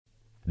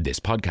This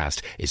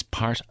podcast is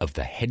part of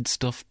the Head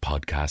Stuff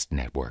Podcast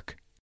Network.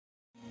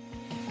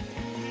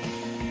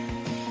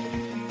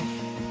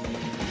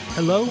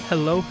 Hello,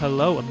 hello,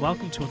 hello, and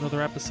welcome to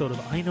another episode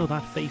of I Know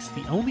That Face,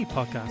 the only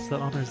podcast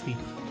that honours the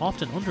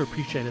often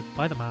underappreciated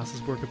by the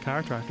masses work of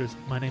character actors.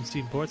 My name's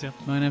Stephen Portia.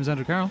 My name's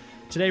Andrew Karl.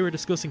 Today we're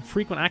discussing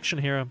frequent action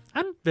hero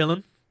and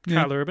villain,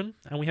 Karl Urban,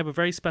 and we have a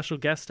very special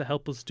guest to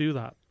help us do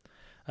that.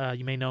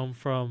 You may know him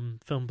from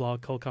film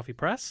blog Cold Coffee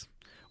Press,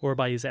 or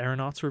by his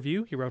Aeronauts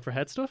review he wrote for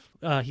Head Stuff.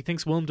 He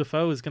thinks Willem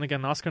Dafoe is going to get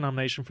an Oscar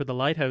nomination for The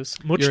Lighthouse,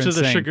 much You're to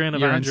insane. the chagrin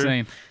of You're Andrew.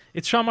 Insane.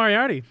 It's Sean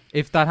Moriarty.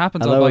 If that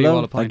happens, Hello, I'll buy you hello.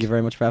 all a pint. Thank you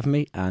very much for having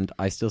me, and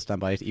I still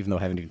stand by it, even though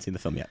I haven't even seen the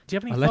film yet. Do you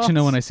have any I'll thoughts? let you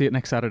know when I see it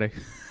next Saturday.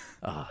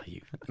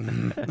 You.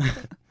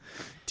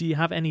 Do you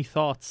have any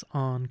thoughts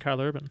on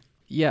Karl Urban?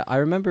 Yeah, I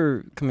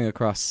remember coming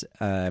across,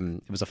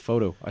 it was a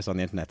photo I saw on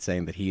the internet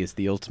saying that he is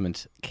the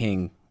ultimate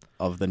king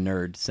of the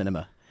nerd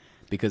cinema,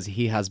 because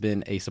he has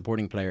been a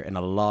supporting player in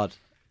a lot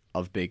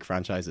of big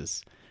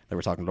franchises. Like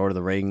we're talking Lord of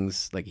the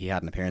Rings, like he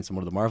had an appearance in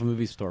one of the Marvel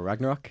movies, Thor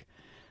Ragnarok,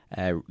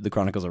 The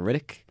Chronicles of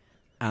Riddick,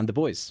 and The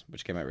Boys,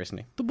 which came out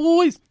recently. The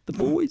Boys! The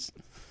Boys!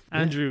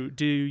 Andrew,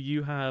 do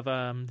you have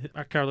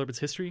Karl Urban's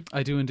history?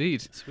 I do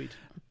indeed. Sweet.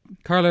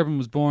 Karl Urban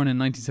was born in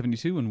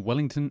 1972 in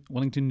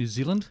Wellington, New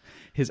Zealand.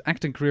 His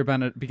acting career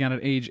began at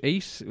age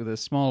 8 with a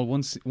small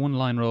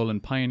one-line role in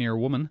Pioneer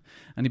Woman,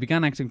 and he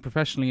began acting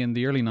professionally in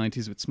the early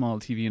 90s with small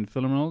TV and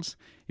film roles.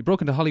 He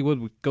broke into Hollywood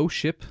with Ghost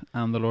Ship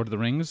and The Lord of the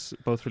Rings,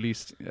 both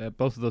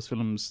of those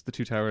films, The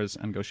Two Towers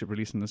and Ghost Ship,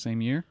 released in the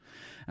same year.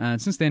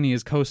 And since then he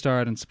has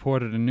co-starred and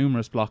supported in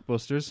numerous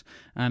blockbusters,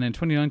 and in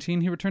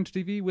 2019 he returned to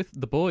TV with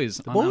The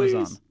Boys on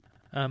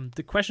Amazon.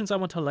 The questions I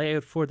want to lay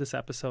out for this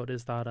episode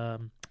is that,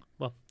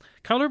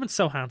 Karl Urban's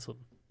so handsome.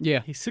 Yeah.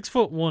 He's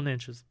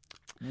 6'1".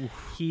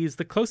 He's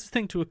the closest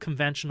thing to a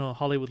conventional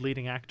Hollywood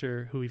leading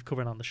actor who we've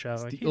covered on the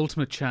show. The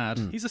ultimate Chad.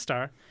 He's a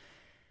star,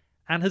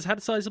 and has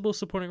had sizable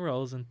supporting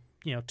roles in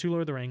 2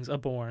 Lord of the Rings, a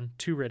Bourne,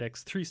 2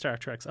 Riddicks, 3 Star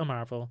Treks, a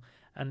Marvel,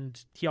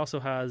 and he also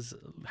has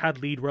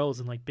had lead roles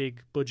in like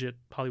big budget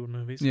Hollywood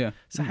movies. Yeah.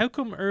 So how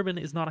come Urban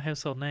is not a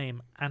household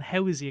name, and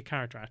how is he a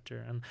character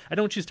actor? And I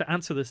don't choose to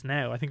answer this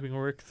now. I think we can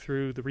work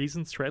through the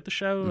reasons throughout the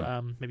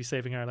show, maybe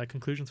saving our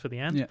conclusions for the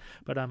end. Yeah.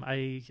 But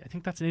I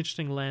think that's an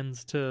interesting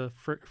lens to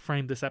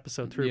frame this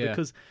episode through,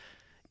 because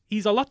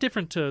he's a lot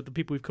different to the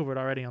people we've covered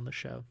already on the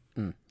show.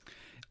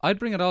 I'd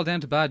bring it all down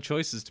to bad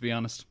choices, to be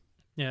honest.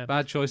 Yeah.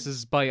 Bad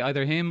choices by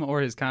either him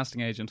or his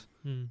casting agent.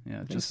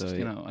 Yeah, just so,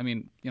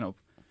 yeah.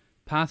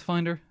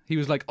 Pathfinder, he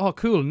was like, oh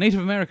cool,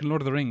 Native American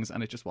Lord of the Rings,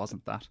 and it just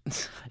wasn't that.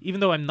 Even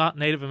though I'm not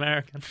Native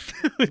American,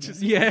 which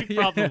is a big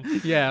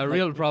problem. Yeah, a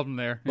real problem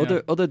there.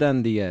 Other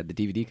than the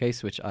DVD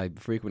case, which I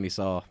frequently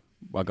saw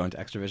while going to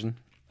Extravision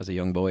as a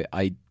young boy,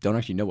 I don't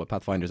actually know what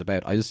Pathfinder's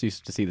about. I just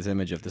used to see this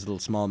image of this little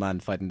small man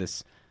fighting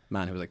this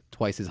man who was like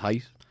twice his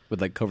height,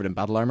 with like covered in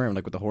battle armor and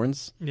like with the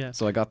horns. Yeah.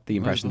 So I got the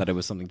impression that it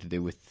was something to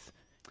do with,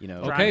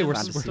 Okay, we're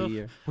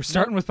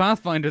starting with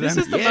Pathfinder then.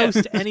 This is the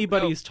most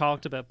anybody's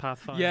talked about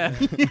Pathfinder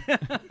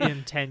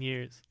in 10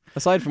 years.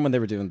 Aside from when they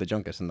were doing the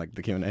junket and like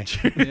the Q&A.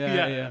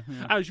 Yeah.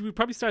 We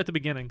probably start at the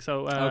beginning.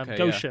 So, Okay,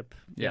 Ghost Ship.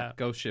 Yeah,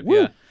 Ghost Ship,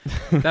 Woo!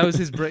 That was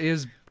his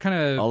kind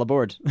of All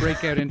aboard.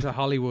 breakout into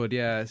Hollywood,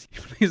 yeah.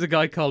 He's a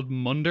guy called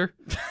Munder,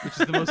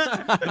 which is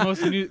the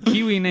most new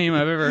Kiwi name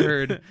I've ever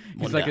heard.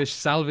 He's like a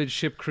salvage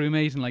ship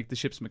crewmate and like the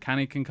ship's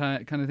mechanic and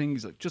kind of thing.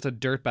 He's like just a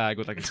dirtbag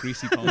with like a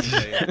greasy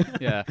ponytail.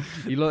 Yeah,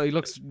 he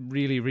looks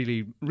really,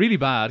 really, really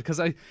bad,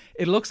 because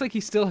it looks like he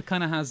still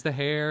kind of has the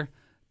hair,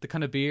 the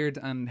kind of beard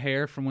and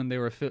hair from when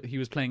he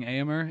was playing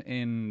Éomer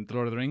in The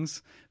Lord of the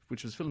Rings,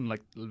 which was filmed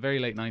like very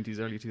late 90s,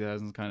 early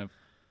 2000s kind of.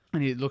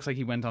 And it looks like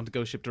he went on to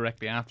Ghost Ship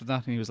directly after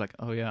that, and he was like,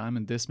 oh yeah, I'm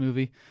in this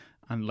movie.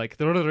 And like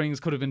The Lord of the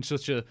Rings could have been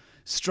such a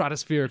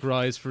stratospheric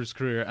rise for his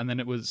career, and then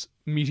it was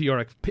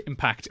meteoric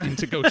impact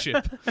into Ghost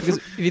Ship. Because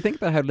if you think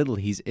about how little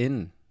he's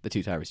in The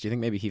Two Towers, do you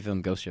think maybe he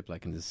filmed Ghost Ship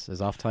like in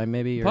his off time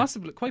maybe? Or?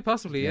 Quite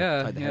possibly,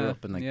 yeah. Tied the hair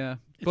up and like...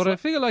 But I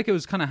feel like it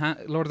was kind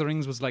of Lord of the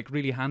Rings was like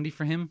really handy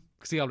for him,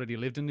 because he already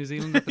lived in New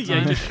Zealand at the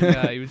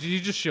time. He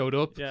just showed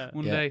up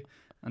one day.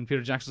 And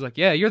Peter Jackson was like,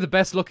 yeah, you're the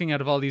best looking out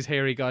of all these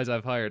hairy guys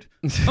I've hired.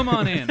 Come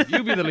on in.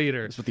 You be the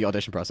leader. That's what the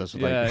audition process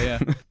was like. Yeah.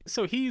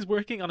 So he's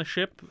working on a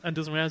ship and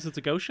doesn't realize it's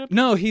a ghost ship?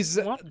 No, he's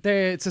What?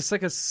 there. It's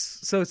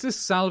this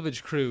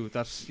salvage crew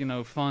that,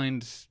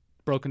 find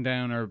broken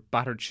down or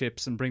battered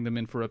ships and bring them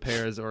in for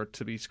repairs or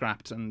to be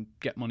scrapped and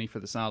get money for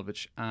the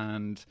salvage.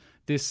 And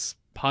this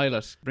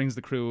pilot brings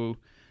the crew,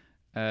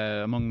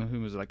 among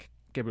whom was like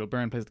Gabriel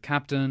Byrne plays the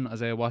captain.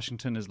 Isaiah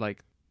Washington is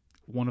like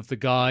one of the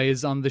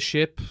guys on the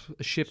ship,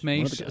 a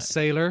shipmate, a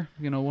sailor,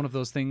 one of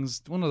those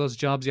things, one of those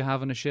jobs you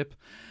have on a ship.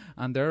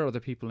 And there are other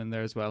people in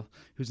there as well,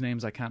 whose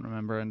names I can't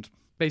remember. And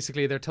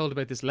basically they're told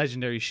about this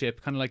legendary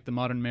ship, kind of like the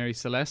modern Mary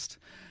Celeste.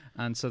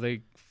 And so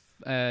they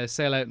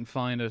sail out and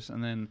find it,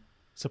 and then,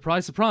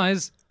 surprise,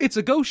 surprise, it's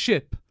a ghost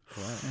ship.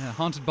 Wow.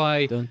 Haunted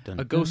by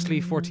a ghostly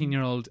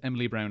 14-year-old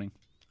Emily Browning.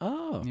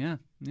 Oh.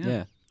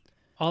 Yeah.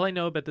 All I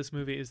know about this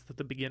movie is that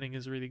the beginning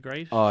is really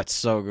great. Oh, it's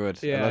so good.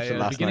 I Yeah, watched it the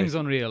last beginning's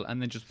night. unreal,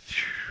 and then just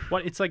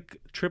What? It's like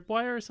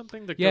tripwire or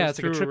something that yeah, goes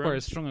it's like a through room?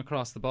 tripwire strung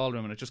across the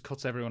ballroom, and it just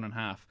cuts everyone in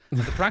half. And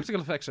the practical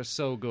effects are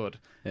so good,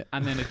 Yeah.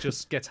 and then it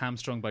just gets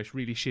hamstrung by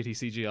really shitty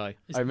CGI.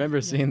 I remember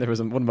seeing there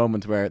was one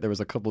moment where there was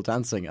a couple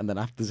dancing, and then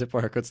after the zip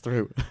wire cuts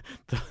through,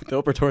 the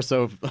upper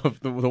torso of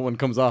the one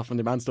comes off, and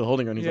the man's still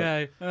holding her, and he's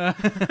like, Yeah.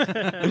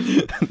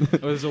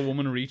 There's a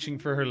woman reaching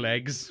for her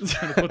legs,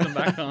 trying to put them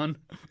back on.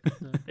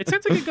 It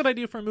sounds like a good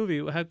idea for a movie.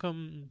 How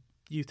come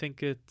you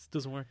think it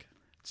doesn't work?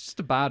 It's just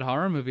a bad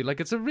horror movie. Like,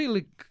 it's a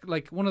really,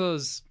 like, one of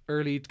those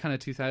early kind of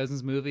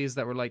 2000s movies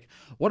that were like,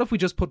 what if we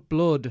just put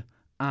blood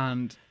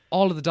and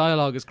all of the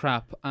dialogue is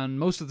crap and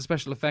most of the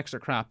special effects are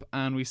crap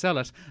and we sell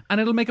it and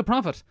it'll make a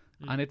profit?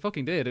 And it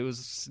fucking did. It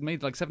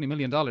made like $70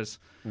 million.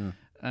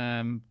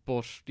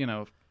 But, you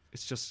know,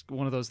 it's just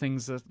one of those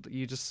things that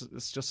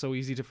it's just so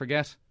easy to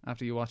forget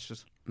after you watched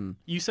it.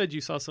 You said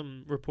you saw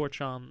some report,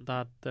 Sean,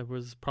 that there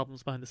was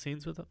problems behind the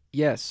scenes with it.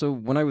 yeah. So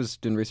when I was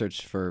doing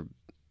research for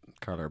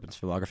Karl Urban's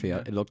filmography,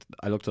 Yeah.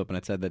 I looked up and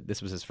it said that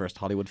this was his first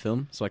Hollywood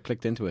film. So I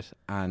clicked into it,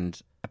 and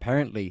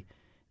apparently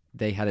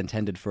they had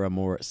intended for a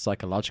more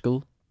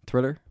psychological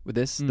thriller with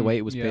this. The way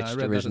it was Yeah, I pitched read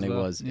that as originally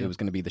well. was Yeah. it was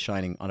going to be The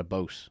Shining on a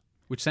boat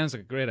Which sounds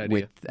like a great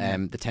idea.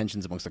 with the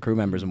tensions amongst the crew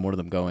members and one of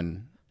them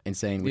going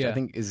insane, which I Yeah.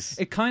 think is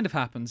It kind of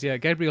happens, yeah.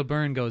 Gabriel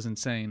Byrne goes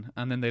insane,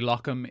 and then they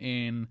lock him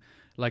in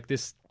like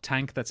this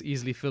tank that's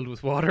easily filled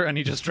with water, and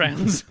he just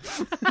drowns.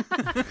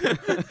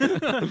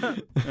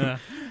 Yeah.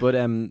 But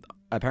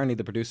apparently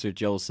the producer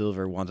Joel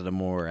Silver wanted a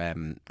more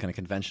kind of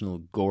conventional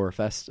gore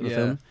fest of a Yeah.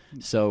 film.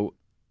 So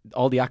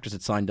all the actors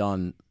had signed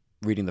on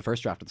reading the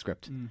first draft of the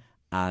script,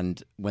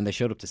 and when they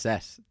showed up to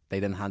set, they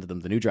then handed them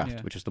the new draft,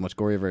 Yeah. which was the much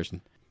gorier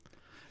version.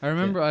 I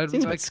remember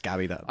Seems a like bit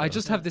scabby that. I though.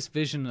 just have this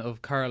vision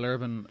of Karl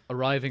Urban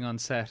arriving on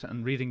set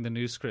and reading the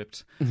new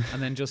script,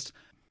 and then just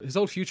his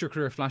whole future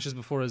career flashes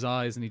before his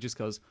eyes, and he just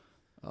goes,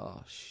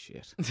 "Oh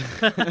shit!"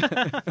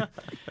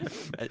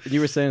 You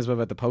were saying as well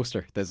about the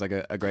poster. There's like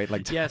a great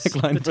like Yes,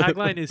 tagline. the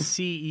tagline is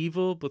 "See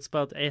Evil," but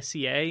spelled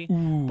SEA.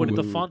 But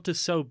the font is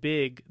so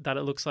big that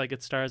it looks like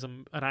it stars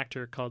an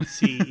actor called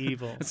See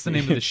Evil. That's the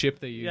name of the ship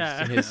they used.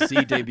 Yeah. his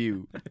sea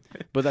debut.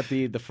 But at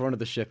the front of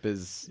the ship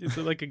is. It's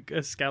like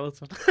a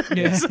skeleton.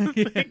 Yeah.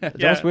 I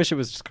just wish it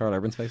was just Karl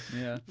Urban's face.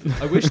 Yeah.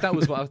 I wish that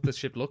was what the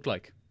ship looked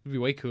like. It'd be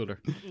way cooler.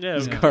 Yeah.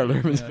 It's Karl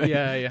Urban's Yeah. face.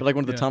 Yeah, yeah. But like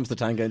one of the Yeah. Thomas the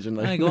Tank Engine.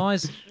 Like. Hey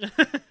guys,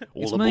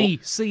 it's me,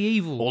 Sea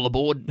Evil. All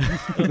aboard.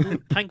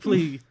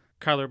 Thankfully,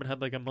 Karl Urban had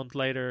like a month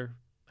later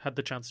had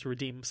the chance to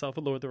redeem himself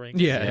with Lord of the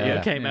Rings. Yeah, when yeah,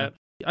 it came yeah. out.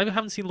 I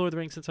haven't seen Lord of the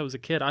Rings since I was a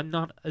kid. I'm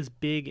not as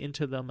big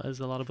into them as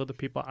a lot of other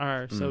people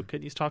are. So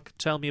can you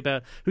tell me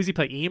about who's he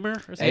play? Eomer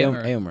or something?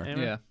 Eomer. Eomer.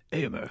 Yeah.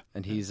 Eomer.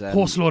 And he's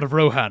Horse Lord of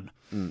Rohan.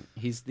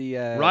 he's the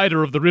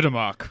Rider of the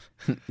Riddermark.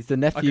 he's the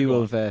nephew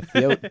go of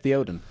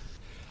Theoden.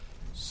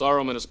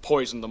 Saruman has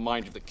poisoned the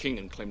mind of the king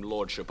and claimed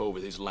lordship over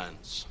these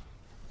lands.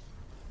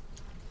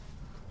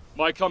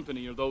 My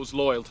company are those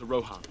loyal to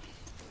Rohan,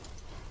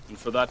 and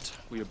for that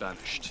we are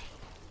banished.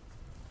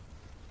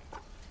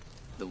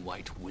 The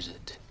White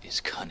Wizard is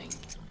cunning.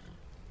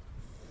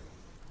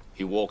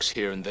 He walks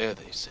here and there,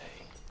 they say.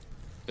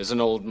 As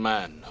an old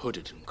man,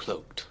 hooded and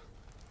cloaked.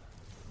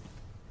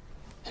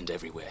 And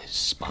everywhere his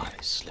spies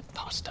slip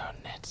past our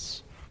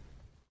nets.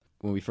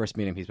 When we first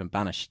meet him, he's been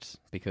banished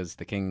because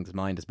the king's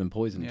mind has been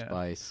poisoned Yeah.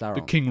 by Sauron.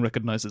 The king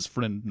recognizes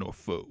friend nor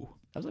foe.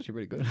 That was actually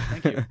really good.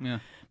 Thank you. Yeah.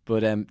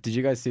 But did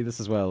you guys see this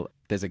as well?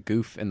 There's a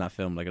goof in that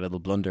film, like a little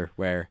blunder,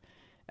 where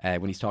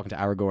when he's talking to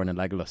Aragorn and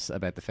Legolas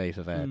about the fate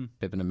of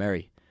Pippin and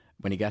Merry,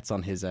 when he gets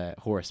on his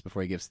horse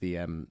before he gives the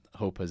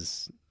Hope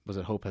has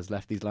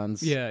left these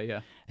lands? Yeah,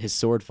 yeah. His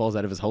sword falls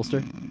out of his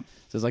holster.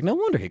 So it's like, no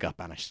wonder he got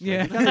banished. Like,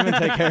 Yeah. he can't even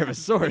take care of his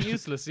sword.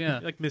 Useless, yeah.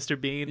 Like Mr.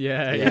 Bean.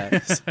 Yeah,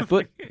 Yeah.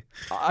 But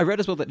I read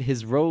as well that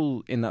his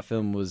role in that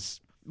film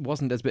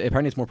wasn't as big.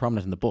 Apparently it's more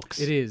prominent in the books.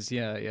 It is,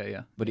 yeah, yeah,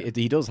 yeah. But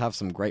he does have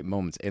some great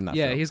moments in that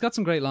Yeah, film. he's got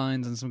some great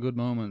lines and some good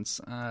moments,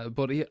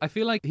 but I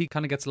feel like he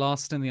kind of gets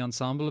lost in the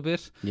ensemble a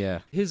bit. Yeah.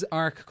 His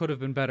arc could have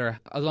been better,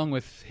 along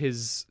with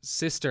his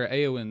sister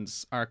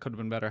Eowyn's arc could have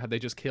been better had they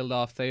just killed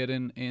off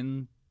Theoden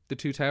in the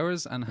Two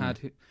Towers and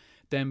had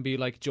them be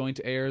like joint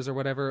heirs or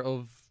whatever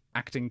of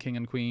acting king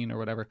and queen or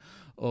whatever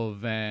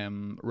of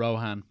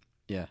Rohan.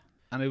 Yeah.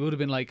 And it would have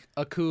been like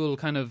a cool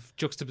kind of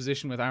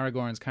juxtaposition with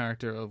Aragorn's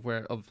character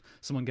of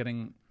someone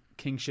getting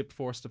kingship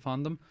forced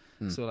upon them.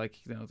 So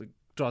like, you know, it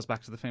draws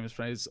back to the famous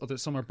phrase,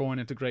 some are born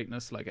into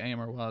greatness like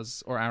Eomer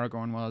was or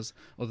Aragorn was,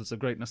 others have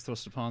greatness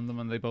thrust upon them,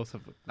 and they both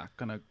have that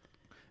kind of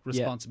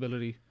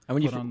responsibility And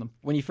when put on them.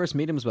 when you first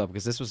meet him as well,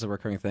 because this was a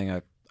recurring thing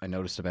I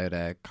noticed about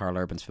Karl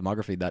Urban's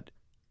filmography, that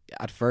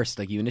at first,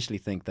 like, you initially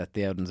think that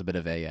Theoden's a bit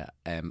of a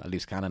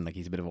loose cannon, like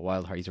he's a bit of a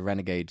wild heart, he's a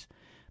renegade,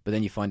 but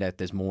then you find out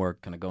there's more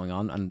kind of going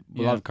on. And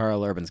a lot of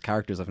Karl Urban's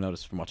characters, I've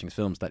noticed from watching his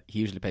films, that he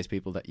usually plays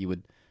people that you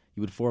would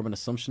you would form an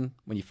assumption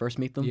when you first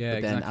meet them, Yeah,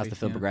 but then exactly. as the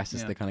film Yeah,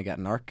 progresses, yeah. they kind of get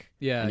an arc,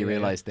 Yeah, and you yeah,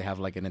 realize they have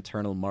like an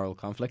internal moral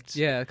conflict.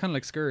 Yeah, kind of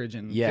like Scourge.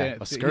 And But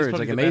he's Scourge, probably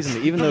like the best-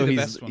 amazingly, even though probably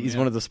the he's best one, he's yeah.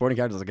 one of the supporting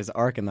characters, like his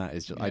arc in that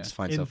is just I Yeah. just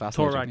find In so Thor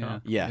fascinating.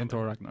 Ragnarok. Yeah. in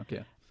Thor Ragnarok,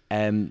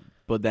 yeah.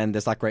 But then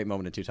there's that great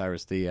moment in Two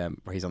Towers, the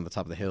where he's on the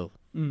top of the hill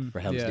for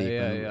Helm's Yeah, Deep,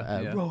 yeah, and,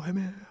 yeah, yeah. row him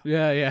in.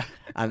 Yeah, yeah.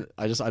 And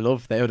I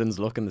love Theoden's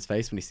look in his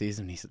face when he sees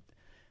him. He's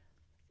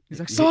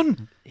like,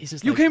 son, he's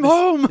just you like came this,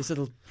 home. This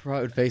little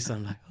proud face.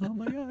 I'm like, oh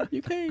my god,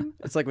 you came.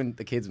 It's like when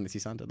the kids when they see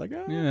Santa, like,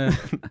 ah. Yeah.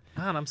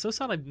 Man, I'm so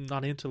sad I'm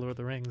not into Lord of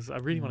the Rings. I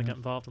really want to get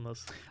involved in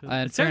this.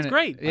 And It sounds fairness-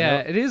 great. Yeah,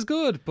 it is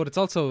good, but it's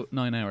also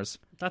 9 hours.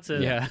 That's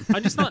it. Yeah.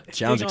 I'm just not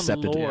Challenge big on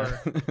accepted, lore.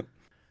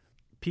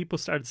 People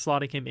started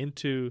slotting him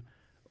into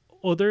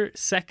other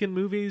second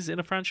movies in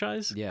a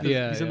franchise. Yeah. 'Cause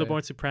Yeah, he's in yeah, the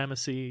Born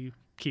Supremacy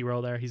key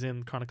role there. He's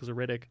in Chronicles of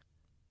Riddick.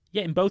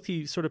 Yeah, in both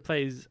he sort of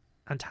plays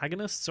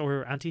antagonists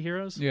or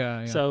anti-heroes.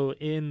 Yeah, yeah. So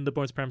in the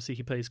Born Supremacy,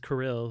 he plays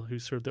Karl,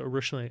 who's sort of the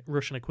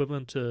Russian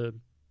equivalent to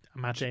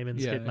Matt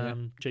Damon's Yeah,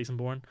 hitman, Jason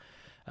Bourne.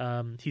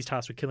 He's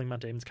tasked with killing Matt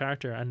Damon's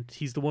character, and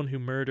he's the one who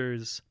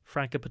murders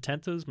Franca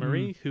Potente's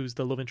Marie, who's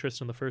the love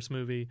interest in the first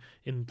movie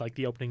in like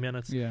the opening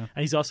minutes. Yeah.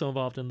 And he's also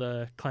involved in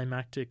the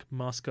climactic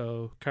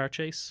Moscow car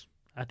chase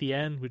at the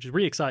end, which is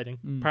really exciting,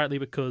 partly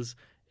because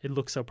it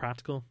looks so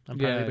practical, and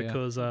partly Yeah, yeah.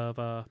 because of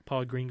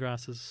Paul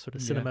Greengrass's sort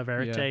of Yeah, cinema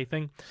verite yeah.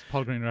 thing.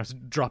 Paul Greengrass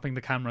dropping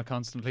the camera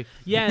constantly.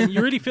 Yeah, and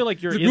you really feel like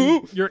you're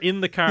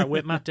in the car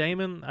with Matt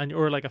Damon, and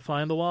you're like a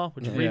fly on the wall,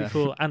 which is really Yeah.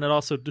 cool. And it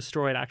also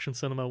destroyed action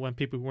cinema when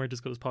people who weren't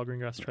as good as Paul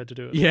Greengrass tried to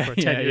do it. Yeah, for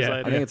 10 yeah, years yeah.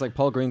 later. I think it's like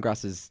Paul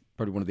Greengrass is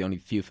probably one of the only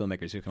few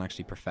filmmakers who can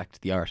actually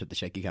perfect the art of the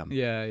shaky cam.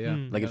 Yeah, yeah.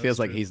 Like Yeah, it feels that's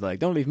like true. he's like,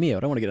 don't leave me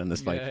out. I want to get in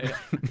this fight. Yeah,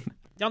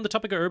 yeah. On the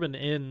topic of Urban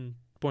in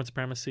Born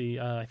Supremacy,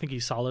 I think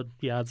he's solid.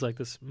 He adds like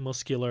this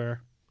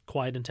muscular,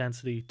 quiet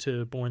intensity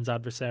to Bourne's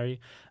adversary,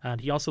 and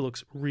he also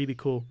looks really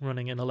cool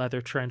running in a leather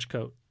trench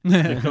coat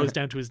that goes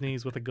down to his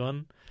knees with a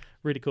gun.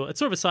 Really cool. It's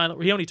sort of a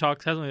silent. He only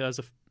talks, has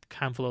a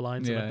handful of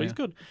lines in Yeah, it, but he's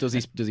yeah. good.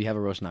 Does he have a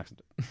Russian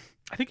accent?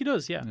 I think he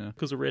does, yeah, Yeah.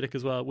 because of Riddick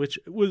as well, which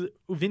was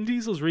Vin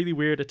Diesel's really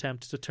weird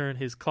attempt to turn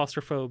his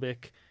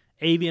claustrophobic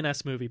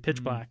Alien-esque movie,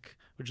 Pitch Black,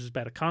 which is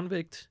about a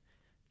convict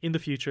in the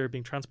future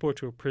being transported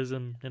to a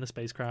prison in a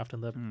spacecraft,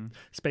 and the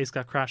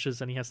spacecraft crashes,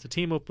 and he has to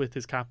team up with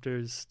his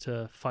captors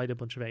to fight a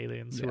bunch of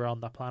aliens who are on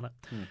that planet.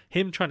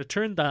 Him trying to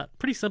turn that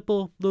pretty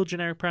simple, little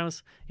generic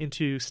premise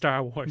into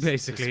Star Wars.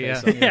 Basically, yeah.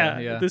 Space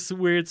yeah, this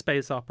weird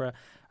space opera.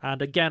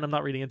 And again, I'm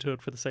not really into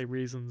it for the same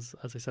reasons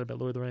as I said about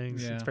Lord of the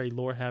Rings. Yeah. It's very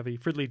lore heavy,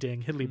 fiddly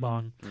ding, hiddly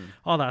bong,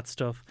 all that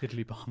stuff.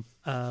 Diddly bomb.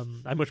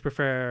 I much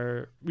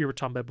prefer, we were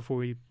talking about before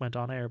we went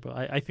on air, but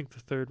I think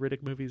the third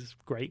Riddick movie is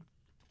great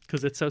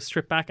because it's so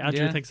stripped back.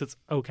 Andrew Yeah. thinks it's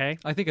okay.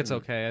 I think it's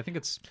okay. I think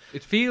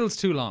it feels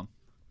too long.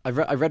 I've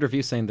read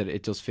reviews saying that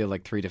it does feel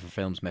like three different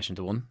films mesh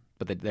into one,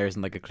 but that there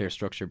isn't like a clear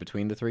structure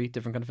between the three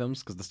different kind of films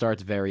because the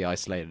start's very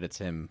isolated. It's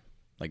him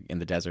like in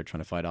the desert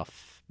trying to fight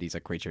off these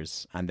like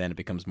creatures, and then it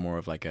becomes more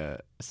of like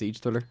a siege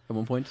thriller at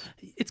one point.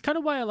 It's kind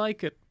of why I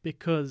like it,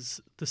 because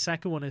the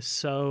second one is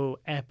so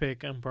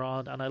epic and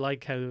broad, and I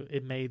like how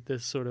it made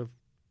this sort of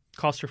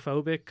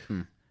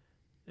claustrophobic,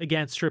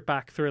 again, stripped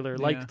back thriller,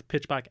 Yeah. like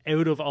Pitch Black,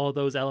 out of all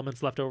those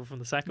elements left over from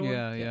the second one.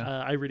 Yeah,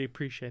 yeah. I really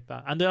appreciate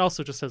that. And it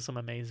also just has some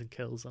amazing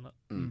kills in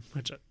it,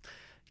 which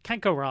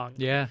can't go wrong.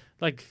 Yeah.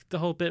 Like the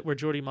whole bit where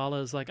Jodie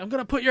Molla is like, I'm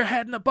going to put your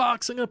head in a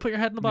box, I'm going to put your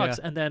head in a box.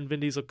 Yeah. And then Vin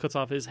Diesel cuts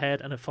off his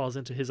head and it falls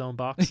into his own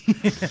box.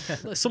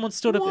 Someone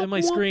stood up in my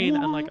screen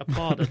and like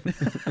applauded.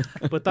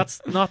 But that's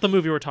not the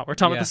movie we're talking. We're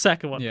talking Yeah. about the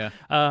second one. Yeah.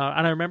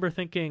 And I remember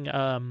thinking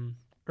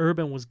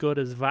Urban was good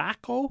as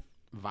Vaco.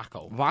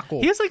 Vaco.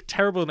 He has like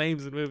terrible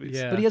names in movies.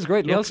 Yeah. But he has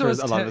great He looks also for has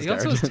a lot of his he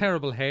also has characters.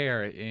 terrible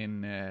hair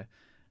in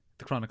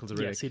the Chronicles of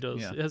Riddick. Yes, he does.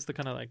 Yeah. It has the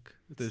kind of like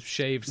The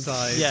shaved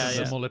sides, Yeah, and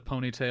yeah. the mullet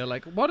ponytail.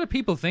 Like, what are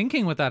people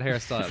thinking with that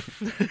hairstyle?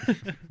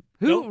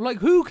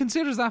 Who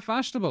considers that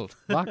fashionable?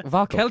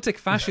 Vaco. Celtic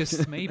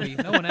fascists, maybe.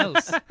 No one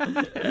else.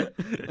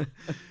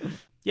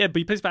 Yeah, but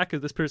he plays back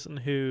as this person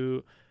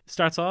who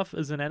starts off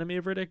as an enemy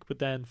of Riddick, but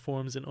then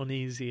forms an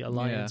uneasy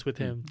alliance Yeah. with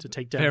him to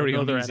take down Very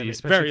another uneasy, enemy.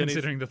 especially Very uneasy.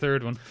 considering the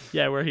third one.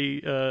 Yeah, where he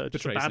just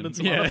Betrays him. abandons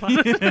him Yeah. on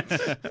the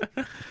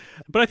planet.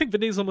 But I think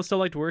Vin Diesel must have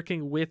liked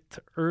working with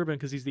Urban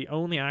because he's the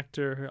only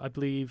actor, I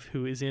believe,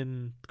 who is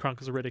in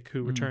Chronicles of Riddick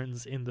who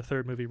returns in the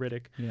third movie,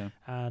 Riddick. Yeah.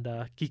 And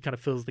he kind of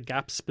fills the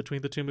gaps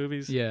between the two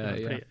movies. Yeah,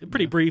 in a yeah.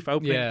 pretty brief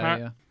opening Yeah, part.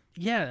 yeah.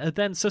 Yeah, and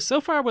then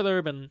so far with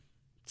Urban,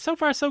 so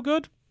far so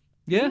good.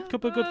 Yeah. A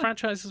couple of good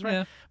franchises, right?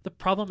 Yeah. The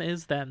problem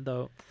is then,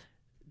 though,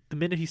 the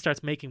minute he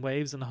starts making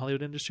waves in the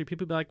Hollywood industry,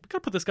 people be like, we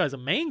gotta put this guy as a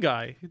main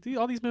guy.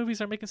 All these movies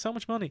are making so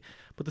much money.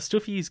 But the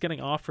stuff he's getting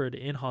offered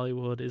in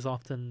Hollywood is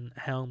often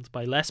helmed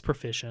by less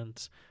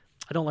proficient,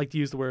 I don't like to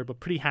use the word,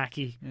 but pretty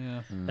hacky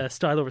Yeah.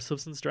 style over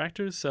substance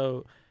directors.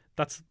 So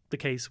that's the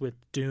case with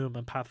Doom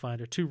and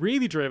Pathfinder, two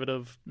really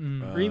derivative,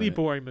 really Right.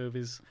 boring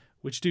movies,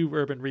 which do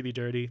Urban really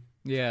dirty.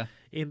 Yeah.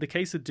 In the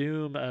case of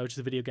Doom, which is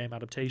a video game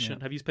adaptation,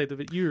 Yeah. have you played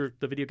you're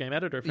the video game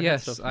editor for that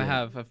Yes, stuff? I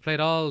have. I've played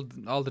all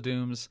the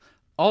Dooms.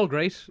 All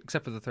great,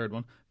 except for the third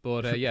one.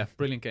 But yeah,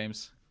 brilliant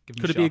games. Give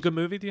them Could it be a shot. good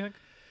movie, do you think?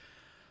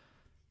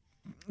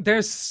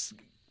 There's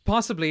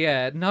possibly,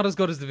 not as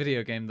good as the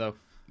video game though.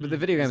 But the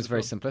video game is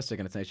very simplistic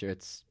in its nature.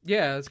 It's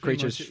It's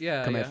creatures pretty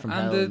much, come out from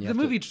and hell. the and you have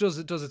movie does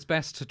its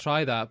best to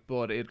try that,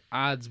 but it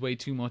adds way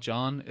too much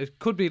on. It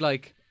could be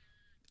like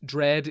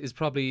Dread is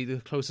probably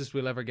the closest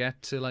we'll ever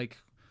get to like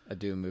a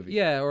Doom movie.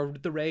 Yeah, or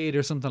The Raid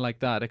or something like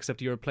that,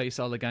 except you replace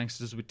all the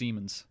gangsters with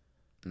demons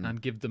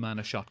and give the man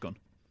a shotgun.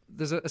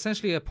 There's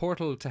essentially a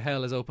portal to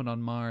hell is opened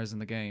on Mars in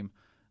the game,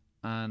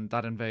 and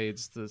that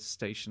invades the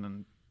station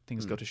and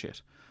things go to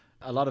shit.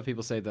 A lot of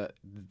people say that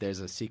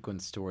there's a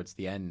sequence towards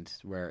the end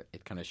where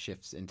it kind of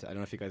shifts into. I don't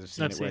know if you guys have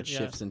seen I've it, where it seen it,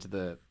 shifts into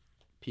the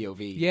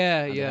POV.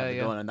 Yeah, and they have the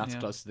yeah. gun, and that's Yeah.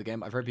 close to the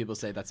game. I've heard people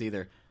say that's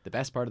either the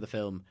best part of the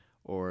film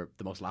or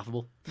the most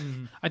laughable.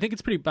 I think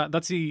it's pretty bad.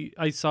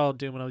 I saw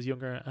Doom when I was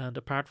younger, and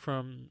apart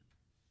from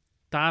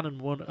that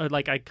and one,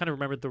 like I kind of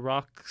remembered the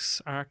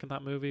Rock's arc in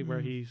that movie where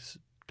he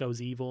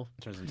goes evil.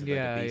 It turns into like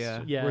a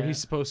beast. Yeah. Where he's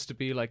supposed to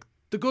be like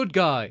the good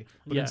guy,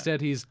 but Yeah. instead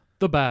he's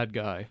the bad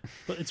guy.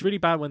 But it's really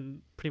bad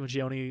when pretty much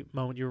the only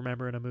moment you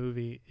remember in a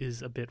movie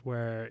is a bit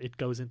where it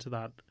goes into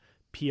that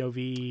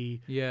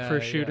POV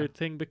first shooter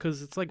thing,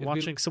 because it's like It'd be-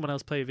 watching someone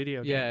else play a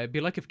video game. Yeah, it'd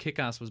be like if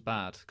Kick-Ass was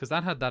bad, because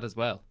that had that as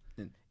well.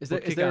 Is But there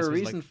Kick-Ass a was,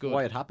 reason like, for good.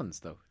 why it happens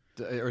though,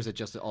 or is it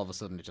just all of a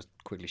sudden it just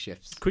quickly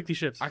shifts? Quickly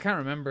shifts. I can't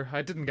remember.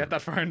 I didn't get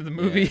that far into the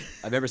movie. Yeah.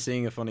 I remember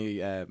seeing a funny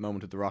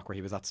moment with The Rock where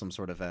he was at some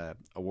sort of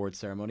award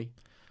ceremony,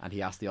 and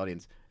he asked the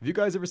audience, "Have you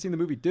guys ever seen the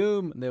movie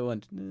Doom?" And they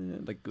went,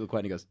 like, quiet,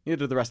 and he goes, "Neither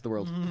do the rest of the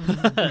world."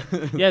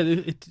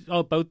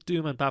 Yeah, both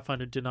Doom and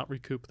Pathfinder did not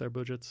recoup their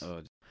budgets.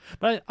 Oh,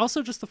 But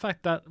also just the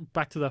fact that,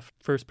 back to that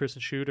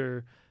first-person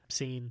shooter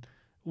scene,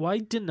 why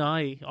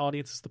deny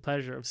audiences the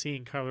pleasure of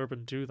seeing Karl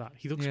Urban do that?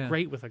 He looks Yeah.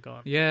 great with a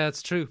gun. Yeah,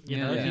 it's true. You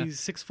yeah, know, yeah. he's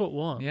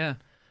 6'1". Yeah.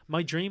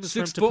 My dream is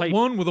for him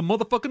 6'1" with a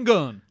motherfucking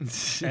gun. to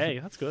play. Hey,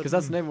 that's good. because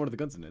that's the name of one of the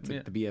guns in it. It's like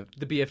Yeah. the BF.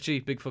 The BFG,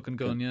 big fucking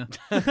gun. Yeah.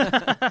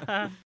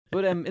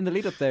 But in the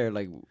lead up there,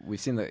 like, we've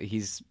seen that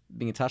he's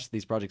being attached to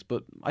these projects.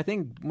 But I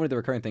think one of the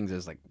recurring things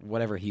is, like,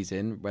 whatever he's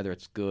in, whether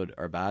it's good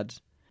or bad,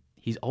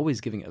 he's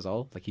always giving it his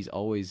all. Like, he's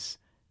always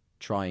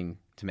trying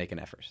to make an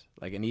effort.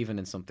 Like, and even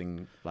in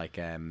something like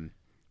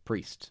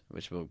Priest,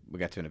 which we'll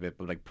get to in a bit,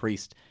 but like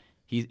Priest,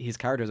 his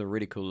character has a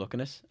really cool look in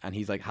it, and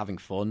he's like having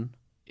fun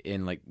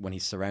in like when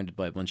he's surrounded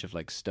by a bunch of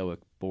like stoic,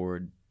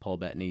 bored Paul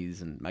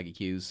Bettany's and Maggie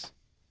Q's.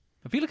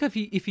 I feel like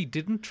if he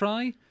didn't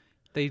try,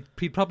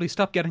 he'd probably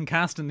stop getting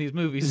cast in these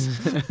movies.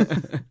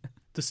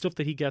 The stuff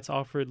that he gets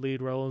offered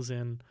lead roles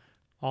in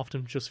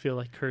often just feel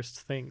like cursed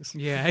things.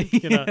 yeah.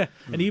 You know,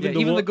 and even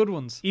the good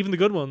ones. even the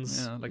good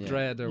ones, Yeah, like Yeah.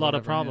 Dread or a lot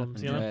of whatever,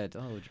 problems. yeah. You know?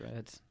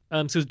 Dread,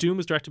 Dread. So Doom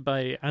was directed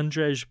by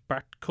Andrzej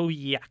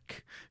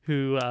Bartkowiak,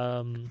 who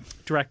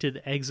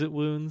directed Exit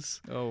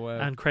Wounds Oh, wow.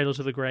 and Cradle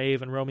to the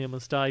Grave and Romeo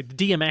Must Die, the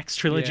DMX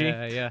trilogy.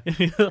 Yeah.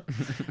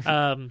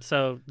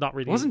 So not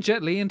really. Wasn't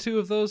Jet Li in two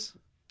of those?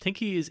 I think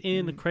he is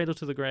in Cradle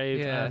to the Grave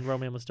Yeah. and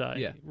Romeo Must Die.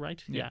 Yeah.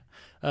 Right? Yeah.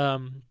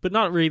 But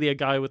not really a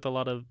guy with a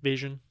lot of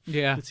vision.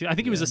 Yeah. I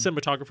think he was a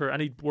cinematographer and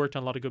he worked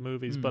on a lot of good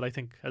movies, but I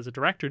think as a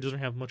director, he doesn't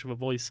have much of a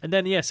voice. And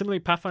then, similarly,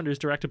 Pathfinder is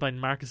directed by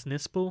Marcus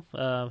Nispel,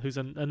 who's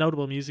a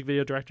notable music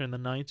video director in the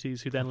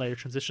 90s, who then later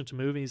transitioned to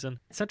movies. And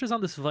it centers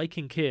on this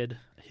Viking kid.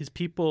 His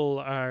people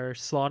are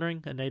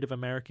slaughtering a Native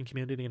American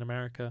community in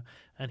America,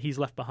 and he's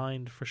left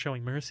behind for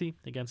showing mercy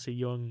against a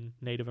young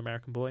Native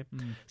American boy.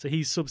 So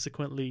he's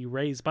subsequently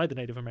raised by the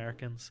Native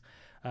Americans.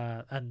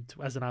 And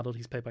as an adult,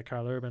 he's played by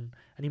Karl Urban,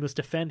 and he must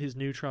defend his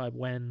new tribe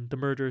when the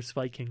murderous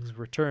Vikings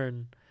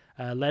return,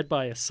 led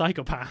by a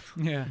psychopath.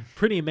 Yeah.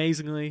 Pretty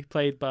amazingly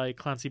played by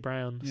Clancy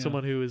Brown, Yeah.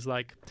 someone who is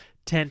like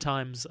 10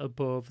 times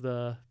above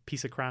the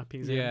piece of crap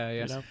he's in. Yeah,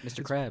 yes. You know?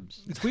 Mr.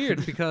 Krabs. It's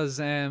weird because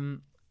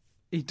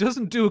he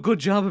doesn't do a good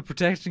job of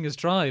protecting his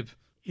tribe.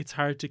 It's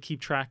hard to keep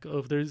track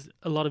of. There's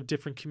a lot of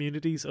different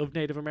communities of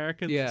Native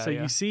Americans. Yeah, so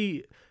yeah. you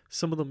see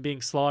some of them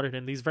being slaughtered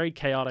in these very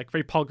chaotic,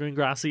 very Paul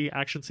Greengrassy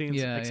action scenes,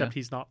 Yeah, except yeah.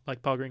 he's not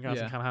like Paul Greengrass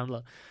Yeah. and can't handle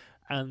it.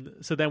 And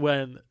so then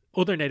when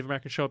other Native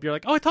Americans show up, you're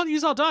like, oh, I thought you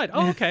all died.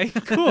 Oh, okay,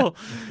 cool.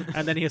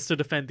 And then he has to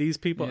defend these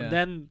people. Yeah. And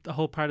then the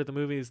whole part of the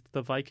movie is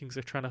the Vikings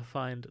are trying to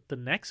find the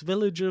next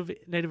village of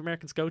Native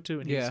Americans go to,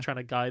 and he's Yeah. trying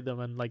to guide them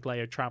and like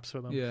lay out traps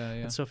for them Yeah,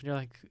 yeah. and stuff. And you're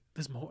like,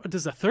 there's more.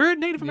 There's a third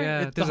Native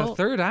American. Yeah, there's a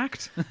third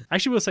act. I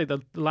actually will say the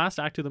last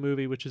act of the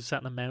movie, which is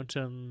set in a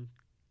mountain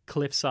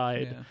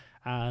cliffside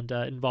Yeah. and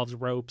involves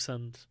ropes,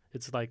 and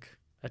it's like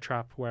a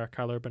trap where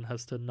Karl Urban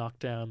has to knock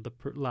down the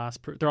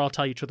they're all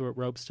tie each other with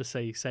ropes to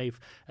stay safe,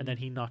 and then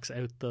he knocks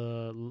out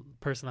the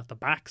person at the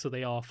back, so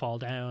they all fall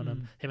down,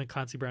 and him and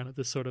Clancy Brown have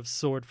this sort of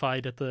sword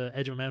fight at the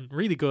edge of a mountain.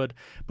 Really good,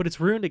 but it's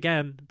ruined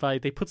again by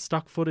they put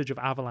stock footage of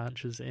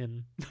avalanches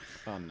in.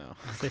 Oh no.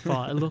 They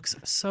fall. It looks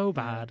so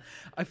bad.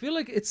 I feel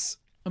like it's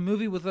a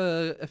movie with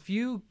a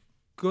few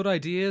good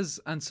ideas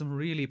and some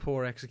really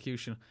poor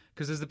execution.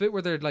 Because there's the bit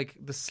where they're like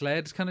the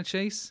sled kind of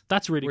chase.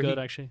 That's really Where good,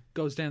 he actually.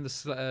 Goes down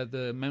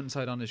the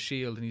mountainside on his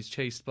shield, and he's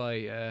chased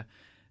by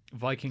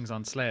Vikings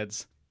on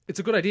sleds. It's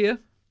a good idea,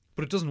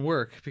 but it doesn't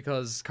work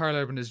because Karl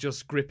Urban is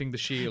just gripping the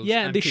shield. Yeah,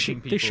 and and they kicking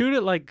they people. shoot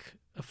it like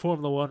a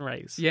Formula One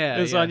race. Yeah,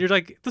 It's yeah. on. You're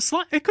like,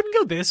 it couldn't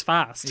go this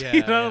fast. Yeah,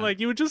 you know, yeah. like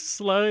you would just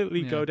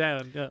slowly go Yeah.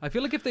 down. Yeah. I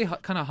feel like if they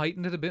kind of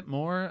heightened it a bit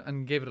more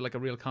and gave it like a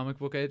real comic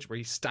book edge where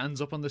he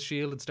stands up on the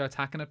shield and starts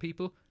hacking at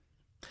people,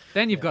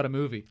 then you've got a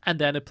movie. And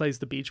then it plays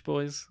the Beach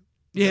Boys.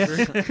 Yeah.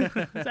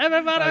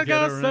 Everybody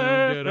go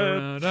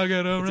surfing. I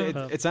get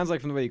around. It sounds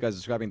like from the way you guys are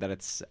describing that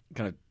it's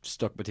kind of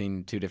stuck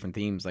between two different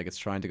themes. Like it's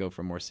trying to go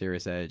for a more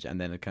serious edge, and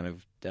then it kind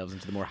of delves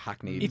into the more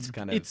hackneyed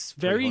kind of. It's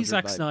very 300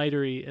 Zack vibe.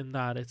 Snydery in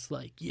that it's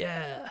like,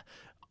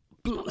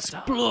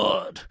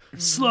 blood,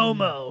 slow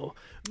mo,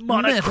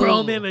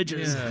 monochrome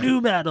images, Yeah. new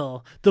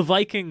metal. The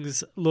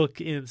Vikings look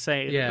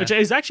insane, Yeah. which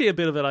is actually a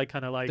bit of it. I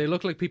kind of like. They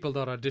look like people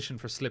that auditioned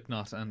for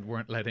Slipknot and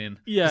weren't let in.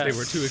 'Cause Yeah. they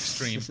were too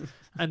extreme.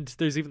 And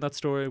there's even that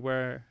story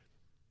where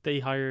they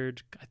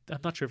hired, I'm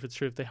not sure if it's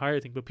true if they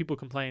hired thing, but people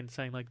complained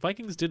saying like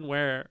Vikings didn't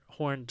wear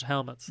horned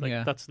helmets. Like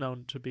Yeah. that's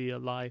known to be a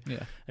lie.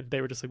 Yeah. And they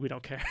were just like, we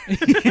don't care.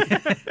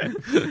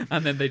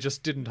 And then they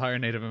just didn't hire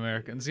Native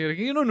Americans. You're like,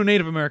 no,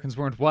 Native Americans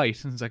weren't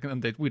white. And it's like,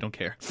 we don't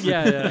care.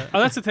 Yeah. Oh,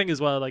 that's the thing as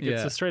well. Like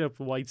it's Yeah. a straight up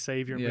white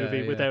savior Yeah, movie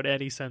yeah. without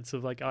any sense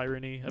of like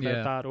irony about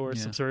Yeah, that or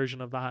yeah.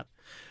 subversion of that.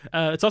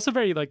 It's also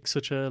very like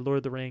such a Lord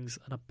of the Rings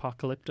and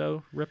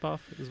Apocalypto ripoff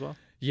as well.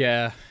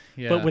 Yeah.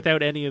 But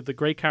without any of the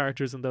great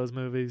characters in those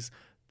movies,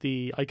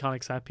 the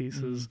iconic set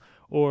pieces,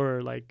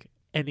 or like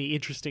any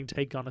interesting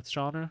take on its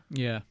genre.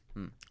 Yeah.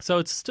 So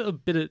it's still a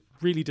bit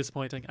really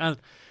disappointing. And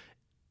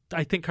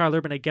I think Karl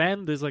Urban,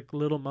 again, there's like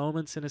little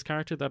moments in his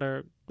character that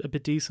are a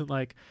bit decent.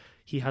 Like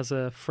he has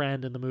a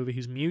friend in the movie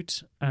who's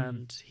mute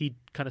and he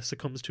kind of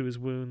succumbs to his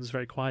wounds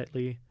very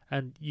quietly.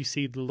 And you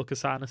see the look of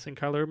sadness in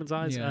Karl Urban's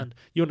eyes, Yeah. and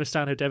you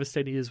understand how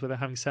devastated he is without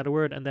having said a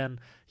word. And then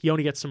he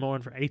only gets to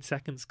mourn for 8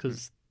 seconds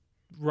because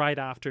right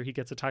after he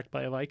gets attacked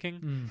by a Viking,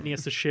 and he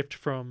has to shift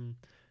from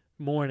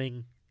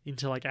mourning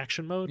into like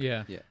action mode.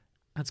 Yeah. And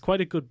it's quite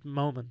a good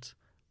moment,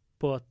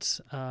 but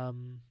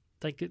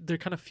like they're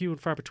kind of few and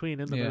far between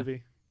in the Yeah.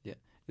 movie.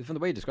 From the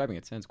way you're describing it,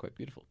 it sounds quite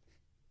beautiful.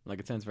 Like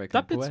it sounds very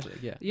That kind of bit's-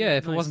 poetic. Yeah. Yeah,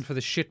 if it Nice. wasn't for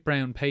the shit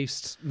brown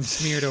paste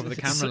smeared over the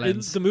camera So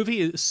lens. the movie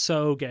is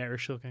so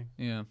garish looking.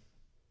 Yeah.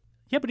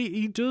 Yeah, but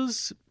he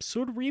does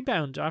sort of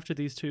rebound after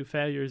these two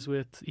failures.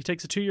 He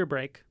takes a 2-year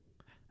break,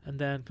 and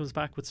then comes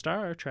back with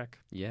Star Trek.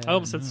 Yeah. I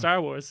almost said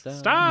Star Wars. Star-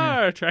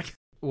 Star Trek.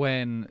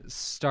 When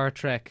Star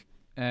Trek,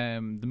 the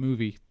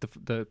movie,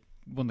 the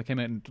one that came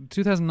out in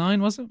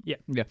 2009, was it?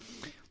 Yeah.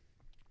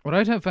 What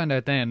I found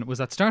out then was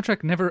that Star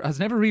Trek has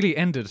never really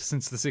ended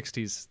since the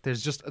 60s.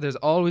 There's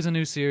always a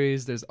new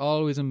series, there's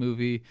always a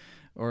movie,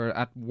 or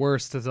at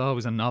worst, there's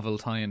always a novel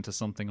tie-in to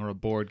something or a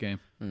board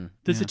game.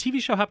 There's a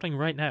TV show happening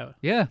right now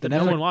Yeah. that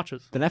no one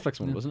watches. The Netflix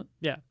one, wasn't it?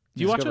 Yeah.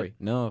 Do you watch Discovery. it?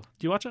 No.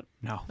 Do you watch it?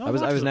 No. No I one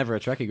was watches it. never a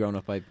Trekkie growing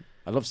up. I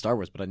love Star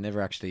Wars, but I never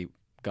actually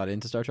got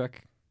into Star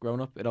Trek growing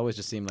up. It always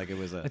just seemed like it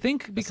was I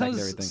think secondary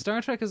because thing.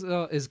 Star Trek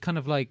is kind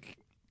of like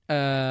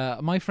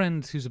my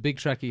friend who's a big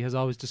Trekkie has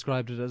always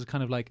described it as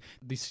kind of like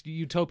this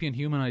utopian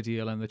human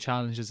ideal and the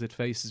challenges it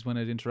faces when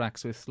it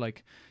interacts with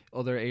like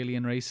other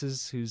alien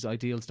races whose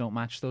ideals don't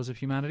match those of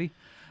humanity.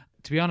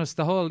 To be honest,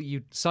 the whole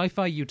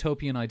sci-fi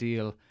utopian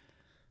ideal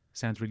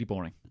sounds really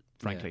boring,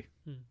 frankly.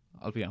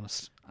 I'll be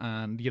honest.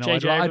 And J.J.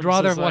 I'd Abrams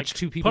rather is watch like,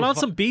 two people put on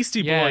fi- some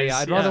Beastie Yeah, Boys. yeah.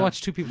 I'd rather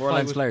watch two people more fight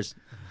lens with, flares.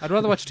 I'd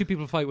rather watch two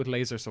people fight with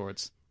laser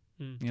swords.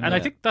 Mm. You know? And I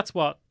think that's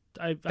what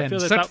I Then feel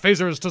set that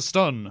phasers to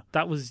stun.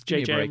 that was Give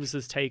me a J.J. break.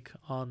 Abrams' take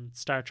on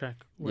Star Trek,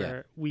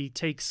 where we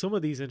take some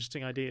of these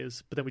interesting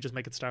ideas, but then we just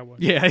make it Star Wars.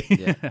 Yeah.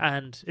 Yeah.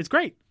 And it's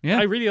great. Yeah.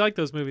 I really like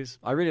those movies.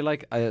 I really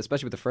like,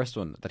 especially with the first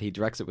one, that he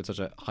directs it with such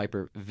a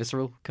hyper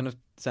visceral kind of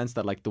sense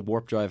that like the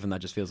warp drive and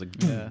that just feels like.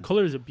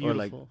 Colors are Or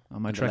like- beautiful. Oh,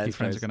 my And the Trekkie lens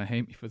friends are flares. going to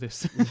hate me for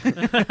this.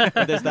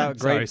 There's that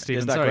Sorry, great, Stephen.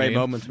 there's that Sorry, great Liam.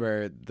 moment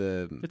where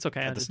It's okay,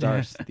 at the Andy.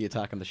 start the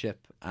attack on the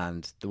ship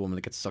and the woman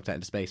that gets sucked out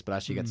into space, but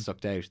as she gets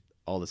sucked out,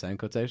 all the sound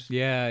cuts out.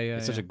 Yeah,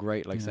 It's such yeah. a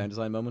great like sound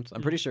design moment.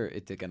 I'm pretty sure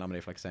it did get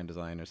nominated for like sound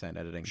design or sound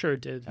editing Sure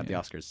it did. at the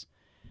Oscars.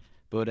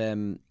 But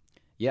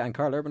yeah, and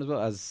Karl Urban as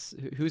well as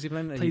who's he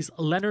playing? Plays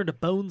Leonard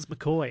Bones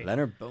McCoy.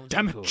 Leonard Bones.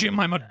 Damn it, Jim,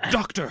 I'm a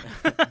doctor.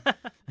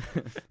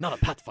 Not a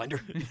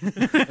pathfinder.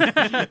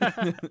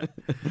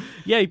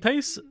 Yeah, he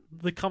plays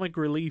the comic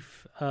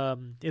relief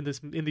in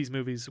these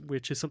movies,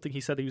 which is something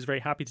he said he was very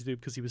happy to do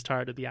because he was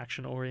tired of the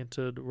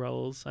action-oriented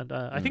roles, and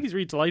I think he's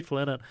really delightful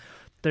in it.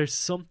 There's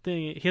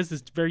something, he has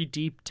this very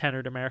deep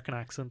tenored American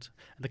accent,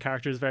 and the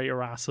character is very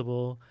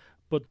irascible,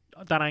 but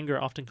that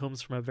anger often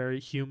comes from a very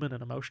human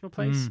and emotional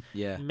place,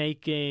 Yeah.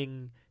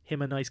 making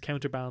him a nice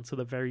counterbalance to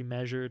the very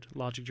measured,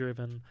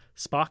 logic-driven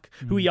Spock,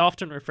 who he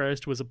often refers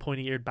to as a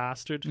pointy-eared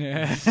bastard.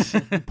 Yeah.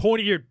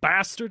 Pointy-eared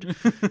bastard.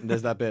 And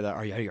there's that bit that,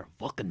 are you out of your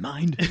fucking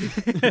mind?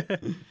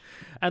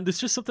 And there's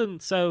just something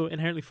so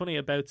inherently funny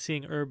about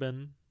seeing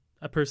Urban,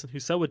 a person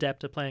who's so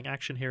adept at playing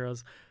action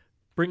heroes,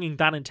 bringing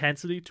that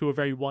intensity to a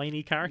very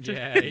whiny character.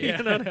 Yeah, yeah.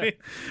 You know what I mean?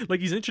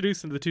 Like he's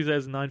introduced in the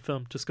 2009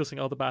 film discussing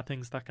all the bad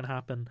things that can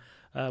happen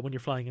when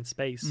you're flying in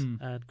space.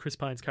 And Chris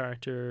Pine's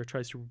character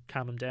tries to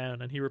calm him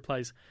down, and he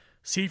replies,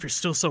 "See if you're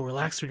still so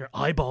relaxed when your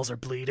eyeballs are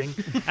bleeding."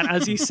 And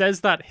as he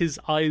says that, his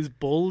eyes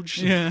bulge.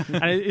 Yeah.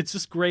 And it's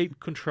just great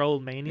control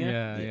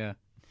mania. Yeah.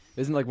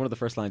 Isn't like one of the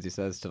first lines he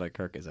says to like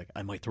Kirk is like,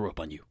 "I might throw up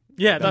on you."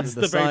 Yeah, that's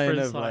the very sign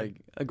first of line.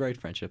 like a great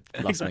friendship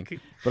blossoming. Exactly.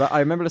 But I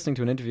remember listening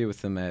to an interview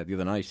with him the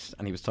other night,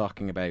 and he was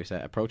talking about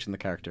approaching the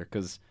character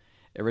because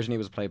originally it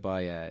was played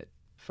by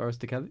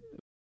Forrest Kelly.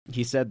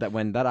 He said that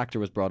when that actor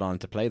was brought on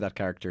to play that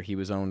character, he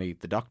was only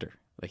the Doctor.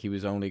 Like he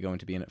was only going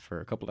to be in it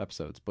for a couple of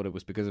episodes, but it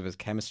was because of his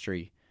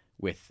chemistry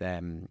with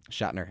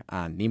Shatner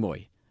and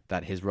Nimoy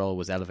that his role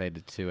was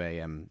elevated to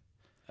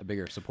a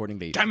bigger supporting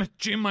lead. Damn it,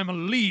 Jim! I'm a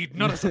lead,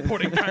 not a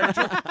supporting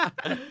character.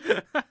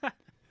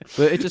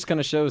 But it just kind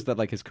of shows that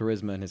like his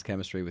charisma and his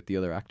chemistry with the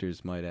other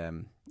actors might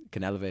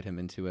can elevate him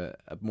into a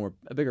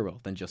bigger role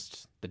than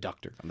just the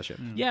Doctor on the ship.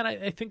 Yeah, and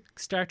I think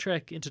Star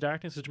Trek Into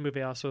Darkness, which is a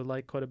movie I also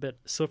like quite a bit,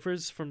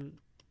 suffers from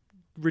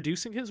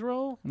reducing his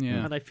role.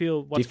 Yeah. And I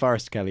feel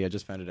DeForest Kelly, I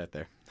just found it out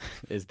there,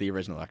 is the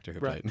original actor who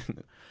Right.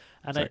 played.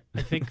 And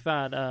I think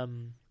that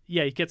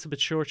he gets a bit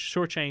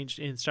shortchanged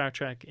in Star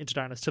Trek Into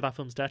Darkness to that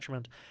film's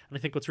detriment. And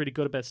I think what's really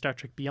good about Star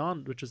Trek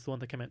Beyond, which is the one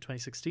that came out in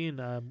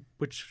 2016,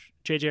 which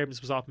J.J.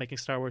 Abrams was off making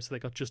Star Wars, so they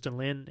got Justin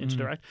Lin in to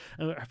direct.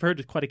 And I've heard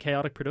it's quite a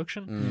chaotic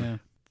production. Yeah.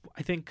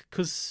 I think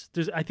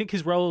I think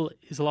his role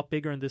is a lot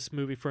bigger in this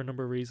movie for a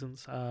number of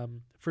reasons.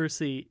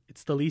 Firstly,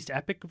 it's the least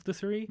epic of the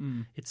three.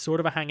 It's sort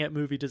of a hangout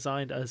movie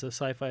designed as a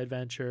sci-fi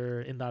adventure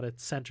in that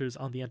it centers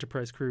on the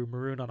Enterprise crew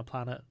marooned on a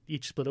planet,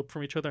 each split up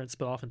from each other and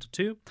split off into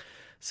two.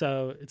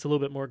 So it's a little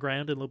bit more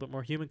grounded, a little bit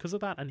more human because of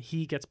that. And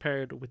he gets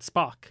paired with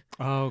Spock.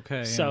 Oh,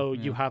 okay. So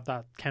you have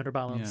that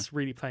counterbalance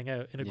really playing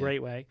out in a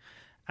great way.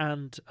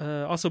 And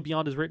also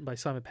Beyond is written by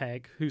Simon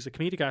Pegg, who's a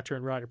comedic actor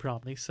and writer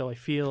predominantly. So I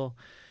feel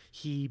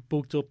he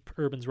bulked up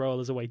Urban's role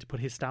as a way to put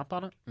his stamp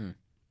on it. And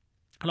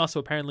also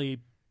apparently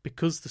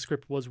because the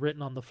script was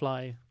written on the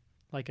fly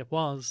like it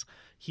was,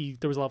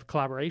 there was a lot of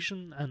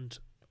collaboration, and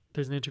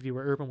there's an interview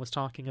where Urban was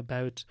talking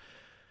about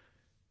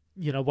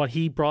what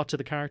he brought to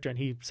the character, and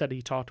he said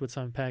he talked with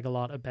Simon Pegg a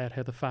lot about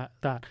how the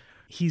fact that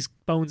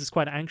Bones is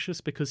quite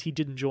anxious because he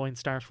didn't join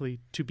Starfleet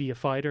to be a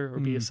fighter or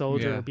be a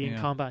soldier or be in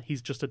combat.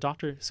 He's just a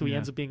doctor, so he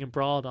ends up being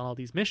embroiled on all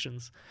these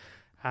missions.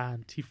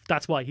 And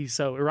that's why he's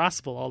so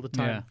irascible all the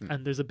time. Yeah.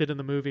 And there's a bit in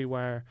the movie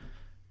where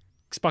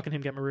Spock and him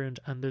get marooned,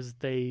 and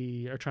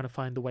they are trying to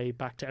find the way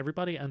back to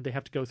everybody, and they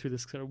have to go through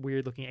this kind of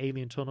weird-looking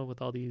alien tunnel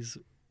with all these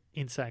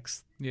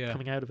insects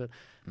coming out of it.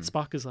 And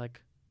Spock is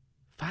like,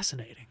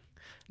 fascinating.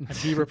 And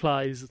he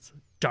replies, it's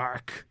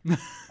dark,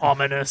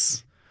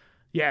 ominous.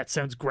 Yeah, it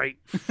sounds great.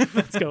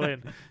 Let's go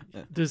in.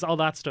 There's all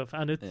that stuff,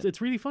 and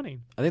it's really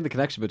funny. I think the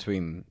connection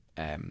between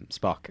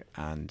Spock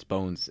and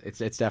Bones, it's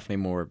definitely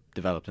more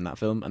developed in that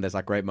film. And there's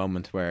that great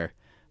moment where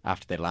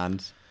after they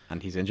land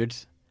and he's injured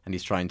and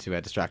he's trying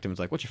to distract him, it's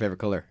like, "What's your favorite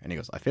color?" And he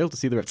goes, "I failed to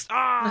see the rifts."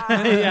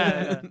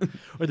 Yeah.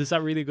 Or there's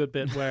that really good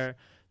bit where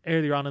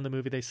earlier on in the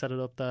movie they set it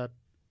up that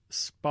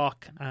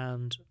Spock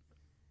and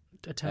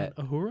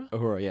Uhura?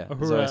 Uhura, yeah.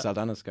 Uhura- Zoe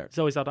Saldana's character.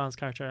 Zoe Saldana's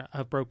character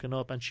have broken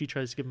up, and she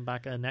tries to give him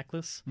back a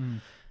necklace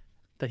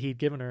that he'd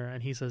given her,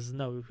 and he says,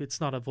 "No, it's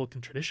not a Vulcan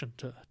tradition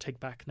to take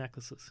back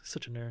necklaces."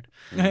 Such a nerd.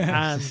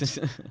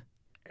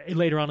 And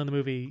later on in the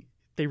movie,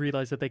 they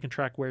realize that they can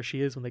track where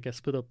she is when they get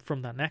split up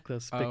from that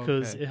necklace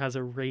because it has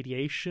a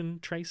radiation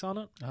trace on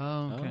it.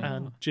 Oh, okay.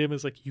 And Jim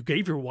is like, "You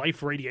gave your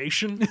wife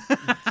radiation?"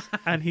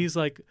 And he's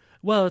like,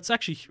 "Well, it's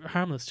actually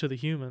harmless to the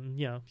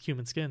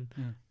human skin."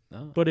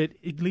 Oh. But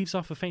it leaves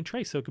off a faint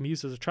trace, so it can be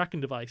used as a tracking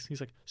device.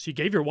 He's like, "So you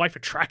gave your wife a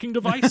tracking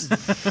device?"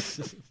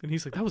 And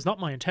he's like, "That was not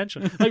my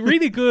intention." Like,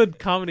 really good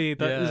comedy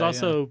that is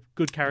also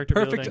good character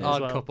Perfect building odd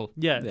as well. couple.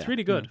 Yeah, it's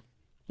really good.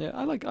 Yeah,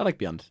 I like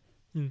Beyond.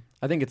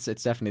 I think it's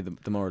definitely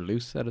the more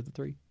loose out of the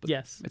three. But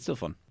Yes. it's still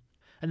fun.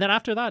 And then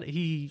after that,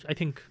 he, I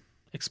think,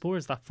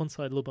 explores that fun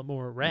side a little bit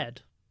more.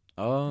 Red.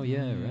 Oh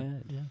yeah,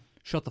 right. Yeah.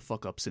 Shut the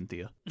fuck up,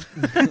 Cynthia.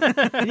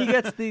 And he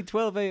gets the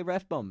 12A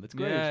ref bomb. It's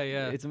great.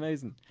 Yeah. It's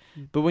amazing.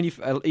 But when you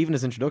even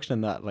his introduction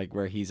in that, like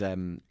where he's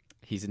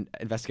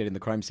investigating the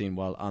crime scene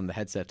while on the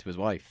headset to his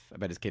wife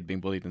about his kid being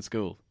bullied in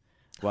school,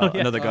 while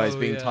another guy's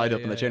being tied up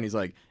in the chair, and he's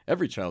like,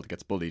 "Every child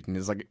gets bullied," and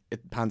it's like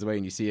it pans away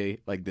and you see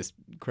like this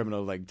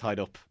criminal like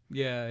tied up.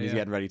 Yeah, and he's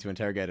getting ready to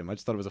interrogate him. I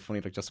just thought it was a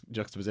funny like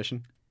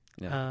juxtaposition.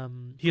 Yeah.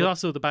 He's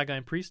also the bad guy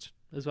in Priest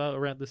as well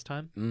around this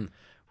time.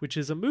 Which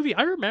is a movie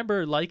I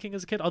remember liking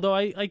as a kid, although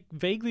I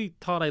vaguely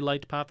thought I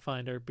liked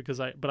Pathfinder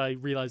but I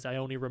realized I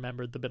only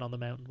remembered the bit on the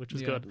mountain, which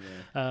was good.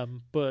 Yeah.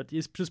 But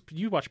it's just,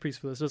 you watched Priest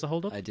for this. Does it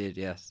hold up? I did,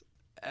 yes.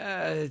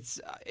 I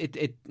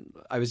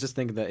was just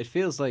thinking that it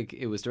feels like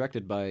it was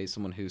directed by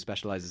someone who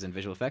specializes in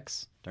visual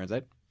effects. Turns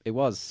out it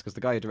was, because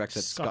the guy who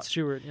directed Scott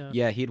Stewart.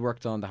 Yeah, he'd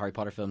worked on the Harry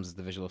Potter films as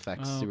the visual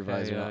effects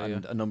supervisor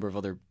and a number of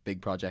other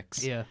big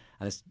projects. Yeah.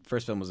 And his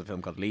first film was a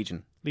film called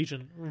Legion.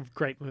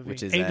 Great movie.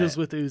 Which is Angels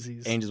with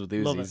Uzis. Angels with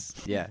Uzis. Love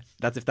it. Yeah,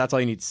 that's all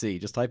you need to see.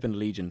 Just type in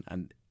Legion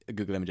and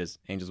Google Images,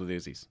 Angels with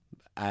Uzis.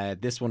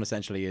 This one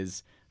essentially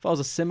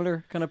follows a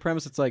similar kind of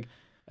premise. It's like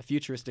a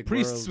futuristic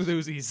Priests world.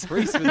 with Uzis.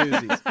 Priests with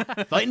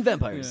Uzis. Fighting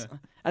vampires.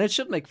 And it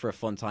should make for a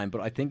fun time, but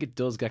I think it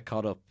does get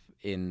caught up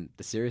in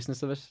the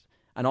seriousness of it.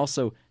 And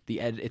also,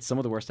 it's some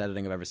of the worst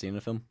editing I've ever seen in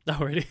a film. Oh,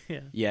 really?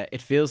 Yeah. Yeah,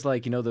 it feels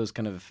like, those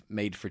kind of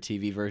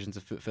made-for-TV versions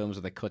of films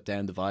where they cut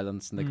down the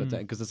violence and they cut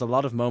down... Because there's a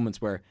lot of moments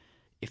where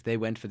if they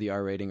went for the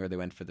R rating or they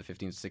went for the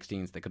 15s,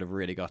 16s, they could have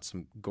really got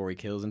some gory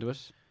kills into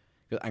it.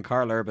 And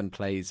Karl Urban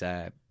plays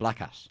Black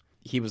Hat.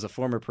 He was a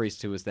former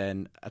priest who was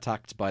then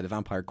attacked by the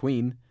vampire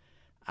queen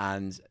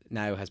and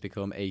now has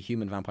become a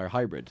human-vampire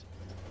hybrid.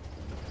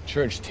 The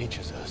church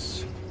teaches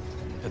us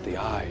that the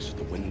eyes are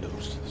the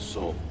windows to the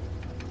soul.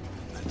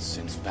 And that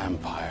since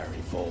vampire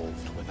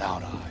evolved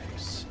without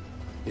eyes,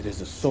 it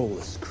is a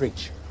soulless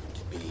creature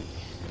to be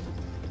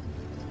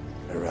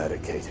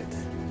eradicated.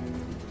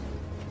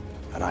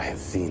 And I have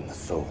seen the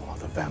soul of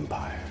the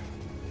vampire.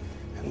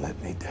 And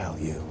let me tell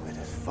you, it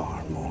is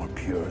far more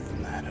pure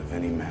than that of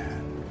any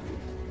man.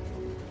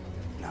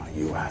 Now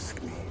you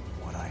ask me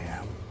what I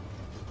am.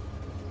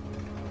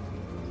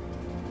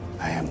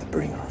 I am the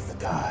bringer of the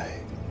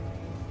tide.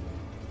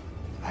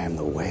 I am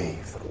the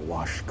wave that will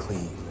wash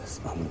clean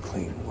this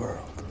unclean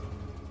world.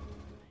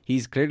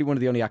 He's clearly one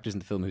of the only actors in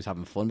the film who's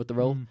having fun with the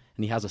role, and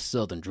he has a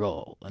southern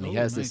drawl, and he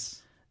has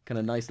this kind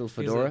of nice little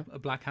fedora. A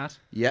black hat.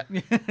 Yeah.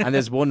 And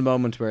there's one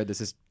moment where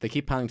they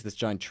keep panning to this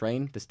giant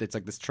train. It's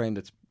like this train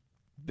that's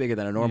bigger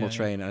than a normal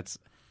train, and it's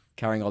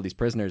carrying all these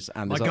prisoners.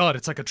 And My God,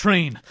 it's like a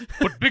train,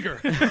 but bigger.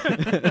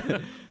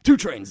 2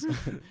 trains.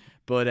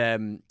 But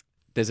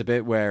there's a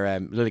bit where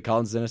Lily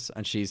Collins is in it,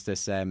 and she's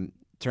this...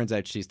 turns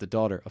out she's the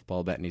daughter of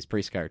Paul Bettany's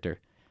priest character,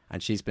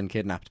 and she's been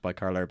kidnapped by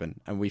Karl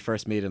Urban. And we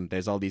first meet him,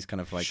 there's all these kind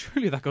of like...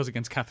 Surely that goes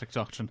against Catholic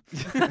doctrine.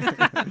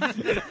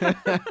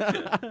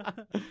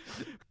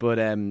 But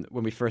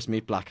when we first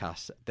meet Black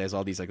Hat, there's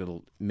all these like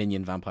little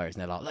minion vampires,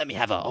 and they're like, let me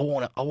have it,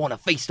 I want a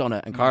feast on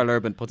it. And Karl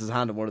Urban puts his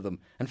hand on one of them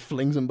and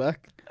flings him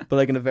back, but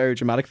like in a very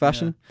dramatic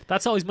fashion.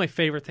 That's always my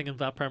favourite thing in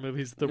vampire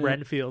movies, the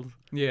Renfield.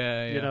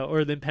 Yeah.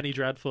 Or then Penny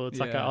Dreadful. It's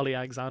like a Ollie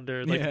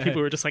Alexander. Like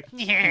people were just like,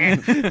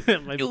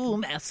 You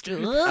master.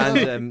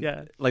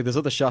 And like there's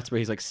other shots where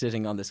he's like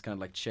sitting on this kind of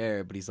like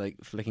chair, but he's like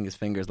flicking his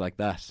fingers like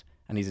that,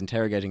 and he's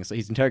interrogating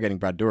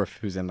Brad Dourif,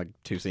 who's in like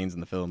 2 scenes in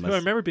the film. Who I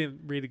remember being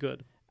really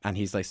good. And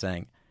he's like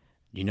saying,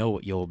 you know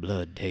what your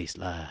blood tastes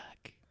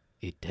like?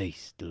 It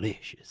tastes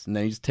delicious. And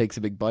then he just takes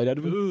a big bite out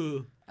of him.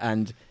 Ooh.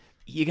 And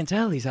you can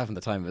tell he's having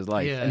the time of his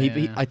life. Yeah,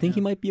 and I think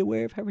he might be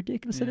aware of how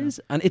ridiculous it is.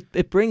 And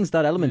it brings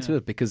that element to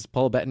it, because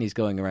Paul Bettany's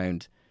going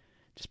around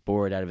just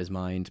bored out of his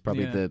mind.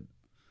 Probably the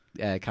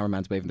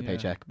cameraman's waving the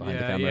paycheck behind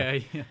the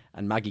camera. Yeah.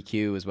 And Maggie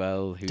Q as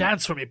well. Who,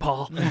 Dance for me,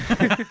 Paul.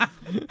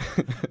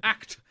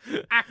 Act.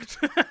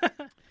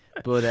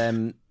 But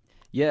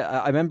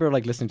I remember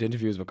like listening to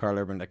interviews with Karl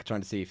Urban, like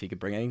trying to see if he could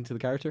bring anything to the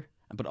character.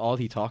 But all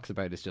he talks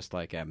about is just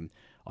like, I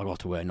got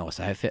to wear a nice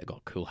outfit, I got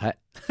a cool hat.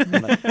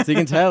 So you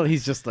can tell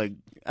he's just like...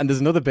 And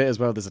there's another bit as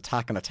well, there's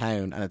attack on a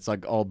town, and it's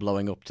like all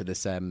blowing up to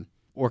this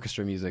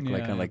orchestra music,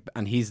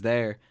 and he's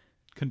there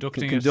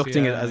conducting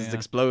it as it's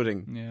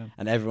exploding,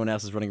 and everyone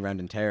else is running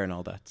around in terror and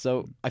all that.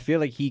 So I feel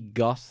like he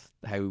got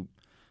how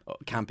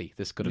campy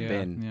this could have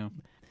been. Yeah.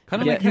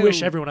 Kind of like you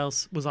wish everyone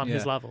else was on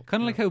his level.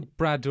 Kind of like how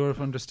Brad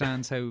Dourif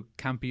understands how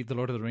campy The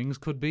Lord of the Rings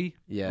could be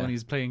when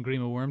he's playing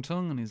Grima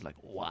Wormtongue, and he's like,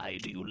 why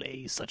do you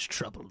lay such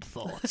troubled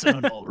thoughts in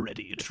an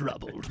already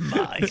troubled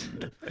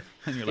mind?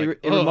 And you're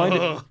like,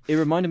 it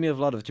reminded me of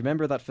a lot of... Do you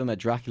remember that film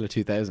Dracula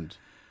 2000?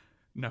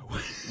 No.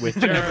 With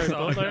Gerard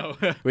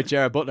Butler? With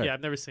Gerard Butler. Yeah,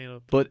 I've never seen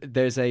it. But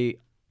there's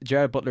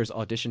Gerard Butler's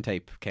audition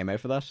tape came out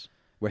for that,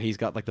 where he's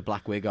got like the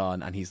black wig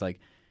on, and he's like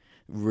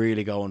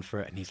really going for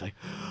it, and he's like,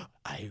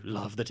 I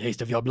love the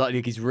taste of your blood.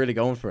 Like, he's really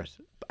going for it,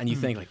 and you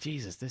think like,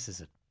 Jesus, this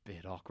is a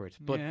bit awkward.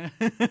 But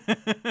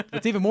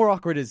what's even more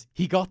awkward is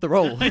he got the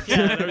role.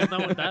 Yeah, there was no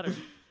one better.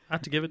 I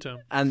had to give it to him.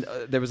 And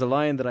there was a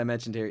line that I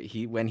mentioned here.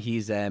 When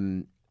he's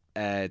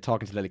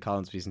talking to Lily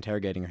Collins, when he's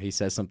interrogating her, he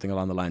says something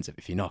along the lines of,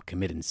 if you're not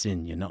committing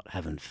sin, you're not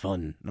having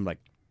fun. And I'm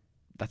like,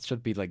 that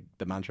should be like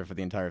the mantra for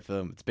the entire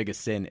film. Its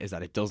biggest sin is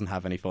that it doesn't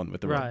have any fun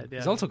with the role.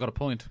 He's also got a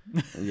point.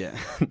 Yeah.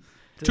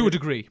 To a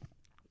degree.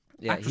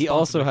 Yeah, he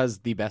also has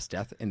the best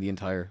death in the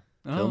entire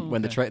film.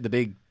 When the train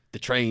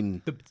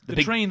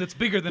that's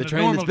bigger than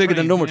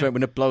a normal train,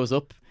 when it blows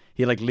up,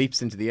 he like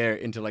leaps into the air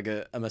into like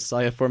a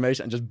Messiah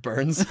formation and just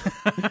burns.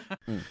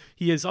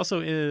 He is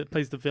also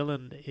plays the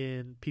villain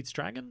in Pete's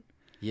Dragon.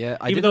 Yeah,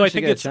 even though I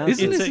think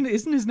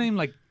isn't his name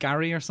like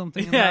Gary or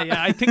something? Yeah.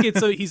 I think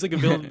he's like a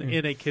villain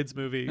in a kids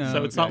movie,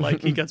 so it's not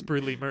like he gets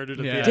brutally murdered.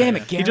 At the end. Damn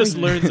it, Gary. He just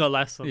learns a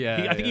lesson.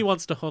 I think he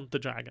wants to hunt the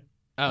dragon.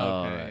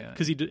 Oh, okay.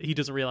 Because he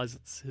doesn't realize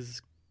it's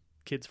his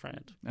kid's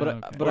friend.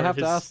 But I have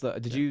to ask though,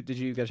 did you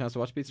get a chance to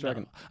watch Pete's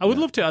Dragon? I would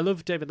love to. I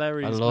love David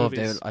Lowery's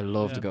movies. I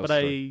love the Ghost But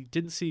Story. I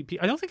didn't see.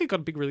 I don't think it got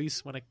a big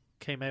release when it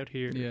came out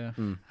here. Yeah.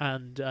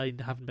 And I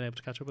haven't been able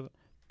to catch up with it.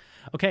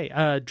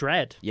 Okay,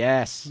 Dread.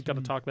 Yes. We've got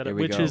to talk about it,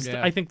 we which go. is,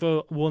 I think,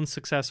 the one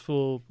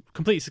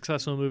completely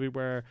successful movie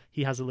where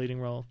he has a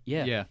leading role.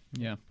 Yeah.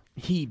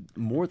 He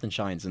more than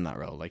shines in that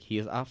role. Like, he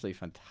is absolutely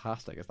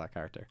fantastic as that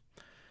character.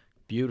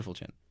 Beautiful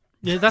chin.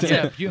 Yeah, that's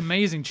it.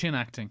 Amazing chin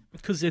acting.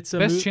 Because it's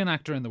best chin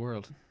actor in the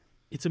world.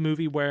 It's a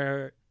movie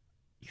where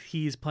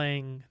he's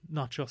playing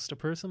not just a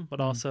person, but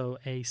also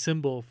a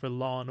symbol for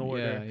law and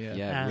order.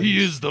 Yeah. And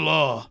He is the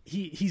law.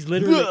 he's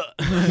literally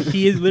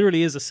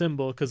literally is a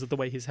symbol because of the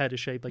way his head is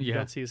shaped. Like you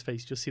don't see his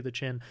face, you just see the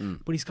chin.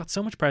 But he's got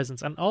so much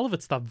presence, and all of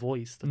it's that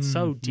voice that's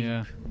so deep.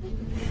 Yeah.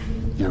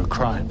 Your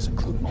crimes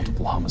include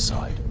multiple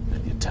homicide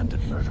and the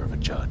attempted murder of a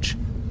judge.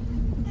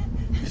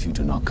 If you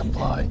do not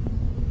comply,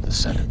 the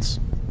sentence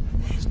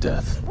is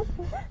death.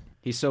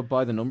 He's so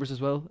by the numbers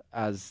as well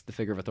as the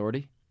figure of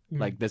authority.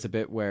 Like there's a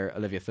bit where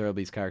Olivia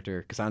Thirlby's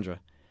character Cassandra,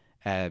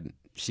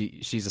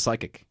 she's a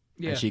psychic,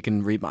 and she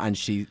can read, and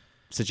she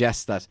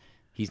suggests that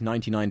he's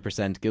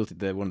 99% guilty.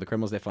 One of the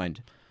criminals they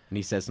find, and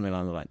he says something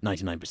along the line,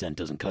 99%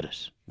 doesn't cut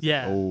it.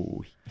 Yeah.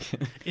 Oh,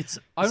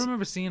 I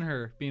remember seeing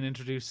her being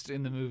introduced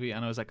in the movie,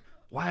 and I was like,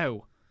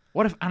 wow,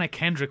 what if Anna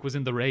Kendrick was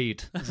in The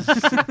Raid?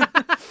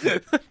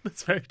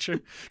 That's very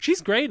true.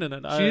 She's great in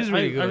it. She is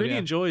really good, I really yeah.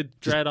 enjoyed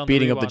Dredd on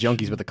beating the up the rewatch.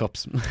 junkies with the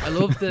cups. I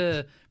love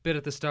the bit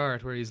at the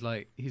start where he's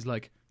like,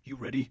 You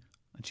ready?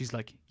 and she's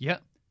like, yeah.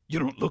 You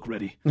don't look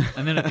ready.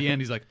 And then at the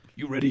end, he's like,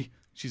 You ready?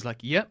 she's like,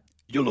 yeah.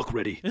 You look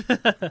ready.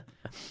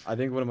 I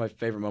think one of my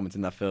favorite moments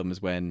in that film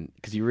is when,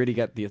 because you really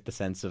get the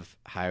sense of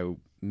how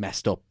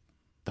messed up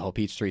the whole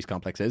Peachtree's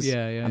complex is.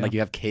 Yeah, And like you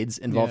have kids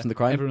involved in the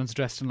crime. Everyone's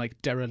dressed in like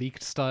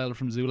derelict style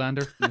from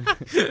Zoolander.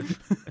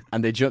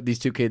 And these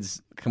two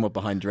kids come up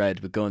behind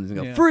Dredd with guns and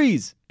go, Yeah.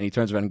 freeze! And he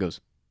turns around and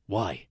goes,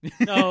 why?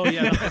 Oh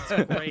yeah,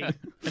 that's great. And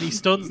he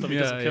stuns them. He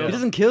Yeah, doesn't yeah. kill He them.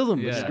 doesn't kill them,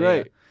 which is Yeah,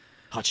 great.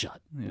 Hot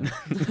shot.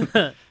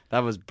 Yeah. That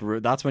was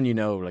that's when you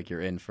know like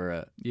you're in for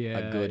a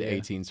good Yeah.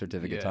 18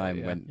 certificate Yeah, time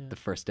yeah. when the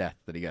first death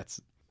that he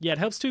gets. Yeah, it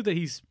helps too that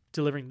he's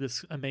delivering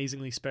this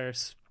amazingly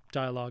sparse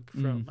dialogue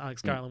from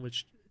Alex Garland,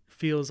 which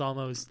feels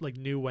almost like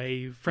new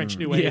wave, French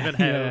new wave, and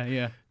how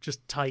yeah.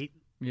 just tight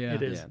Yeah.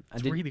 it is. And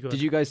It's did, really good.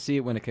 Did you guys see it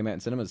when it came out in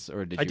cinemas,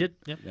 or did you? I did.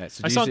 Yeah.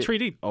 So I did saw you it in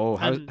 3D. Oh,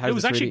 how and was it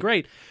was the actually 3D?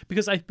 great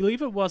because I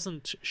believe it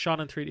wasn't shot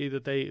in 3D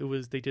that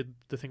they did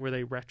the thing where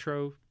they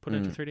retro put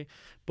into 3D,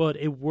 but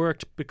it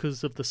worked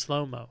because of the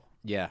slow mo.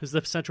 Yeah, Because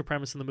the central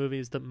premise in the movie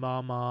is that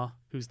Mama,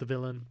 who's the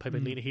villain, played by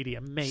Lena Headey,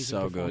 amazing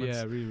So good. performance,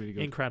 Yeah, really, really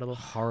good. incredible.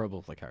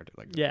 horrible like character.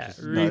 Like Yeah,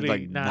 just really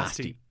like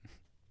nasty.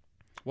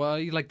 Well,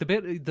 you like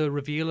the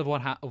reveal of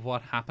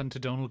what happened to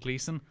Donald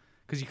Gleason,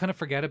 because you kind of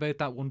forget about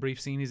that one brief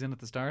scene he's in at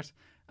the start,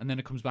 and then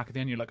it comes back at the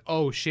end. You're like,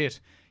 oh shit,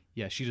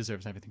 yeah, she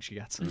deserves everything she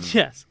gets.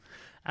 Yes.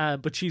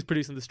 But she's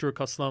producing this drug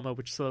called slow-mo,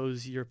 which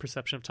slows your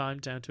perception of time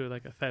down to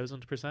like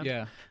 1,000%.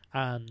 Yeah,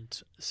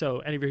 And so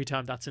every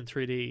time that's in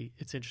 3D,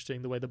 it's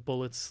interesting the way the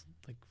bullets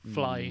like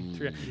fly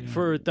through.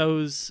 For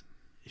those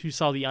who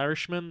saw The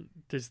Irishman,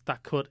 there's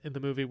that cut in the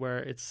movie where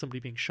it's somebody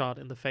being shot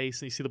in the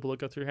face and you see the bullet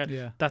go through your head.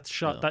 Yeah. That's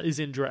shot. That is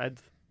in Dread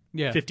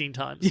yeah, 15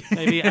 times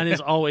maybe, and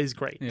is always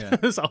great. Yeah.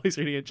 It's always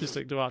really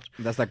interesting to watch.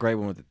 That's that great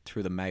one with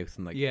through the mouth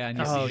and like. yeah, and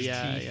you Oh, see his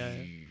yeah, teeth yeah.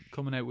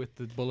 coming out with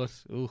the bullet.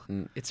 Ugh.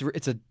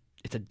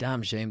 It's a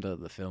damn shame though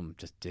the film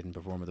just didn't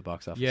perform at the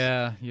box office.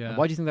 Yeah, yeah. And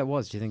why do you think that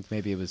was? Do you think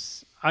maybe it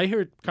was? I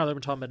heard Karl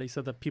Urban talking about it. He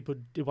said that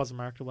it wasn't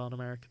marketed well in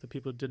America, that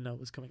people didn't know it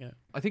was coming out.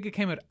 I think it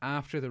came out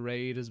after The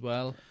Raid as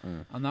well,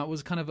 and that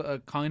was kind of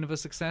a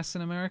success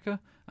in America.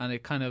 And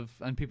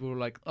and people were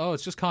like, "Oh,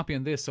 it's just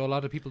copying this." So a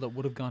lot of people that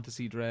would have gone to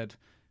see Dread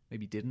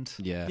maybe didn't.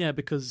 Yeah. Yeah,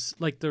 because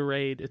like The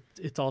Raid,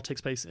 it all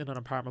takes place in an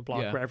apartment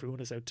block Yeah. where everyone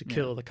is out to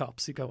kill the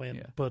cops who go in.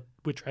 Yeah. But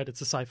with Dread,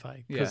 it's a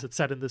sci-fi because Yeah. it's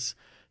set in this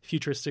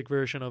futuristic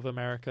version of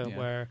America Yeah.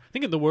 where I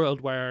think in the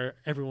world where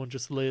everyone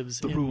just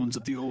lives The in ruins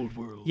of the old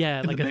world. Yeah,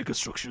 and like the a-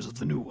 megastructures of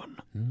the new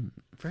one.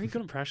 very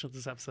good impression of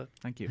this episode.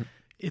 Thank you.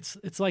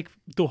 It's like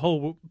the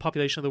whole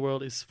population of the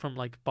world is from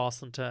like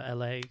Boston to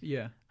LA,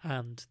 Yeah,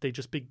 and they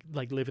just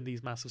live in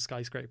these massive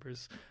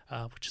skyscrapers,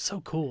 which is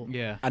so cool.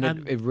 yeah, And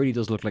And- it really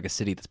does look like a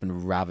city that's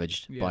been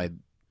ravaged Yeah. by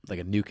like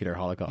a nuclear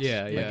holocaust.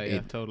 yeah, Like, yeah,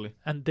 it- totally.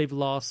 And they've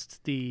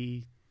lost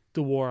the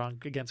war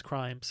against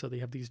crime, so they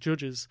have these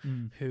judges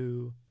Mm.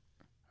 who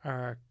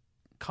are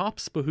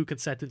cops but who can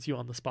sentence you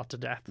on the spot to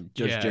death.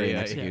 Judge, Yeah, jury, and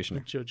yeah,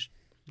 executioner. Judge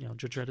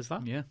Dredd is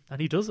that. Yeah,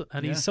 And he does it,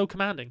 and Yeah. he's so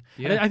commanding.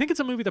 Yeah. And I think it's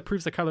a movie that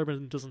proves that Karl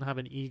Urban doesn't have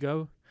an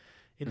ego,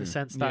 in the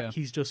sense that Yeah.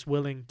 he's just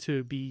willing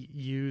to be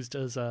used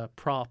as a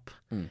prop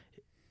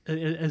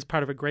as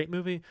part of a great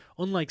movie.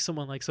 Unlike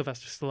someone like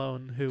Sylvester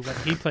Stallone, who when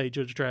he played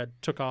Judge Dredd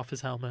took off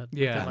his helmet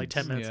Yeah. within like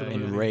 10 minutes Yeah, of the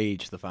movie.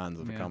 Enrage the fans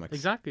of the Yeah. comics.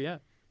 Exactly, yeah.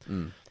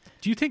 Mm.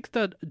 Do you think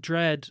that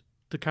Dredd,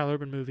 the Karl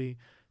Urban movie,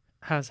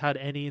 has had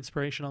any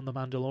inspiration on The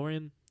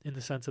Mandalorian, in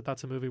the sense that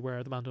that's a movie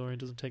where the Mandalorian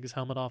doesn't take his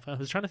helmet off? I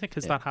was trying to think,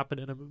 has that happened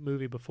in a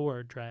movie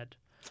before Dredd?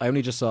 I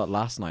only just saw it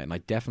last night, and I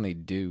definitely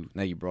do.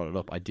 Now you brought it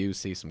up, I do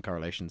see some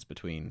correlations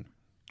between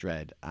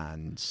Dredd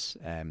and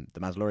the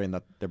Mandalorian.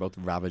 That they're both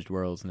ravaged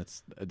worlds, and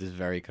it's this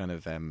very kind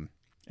of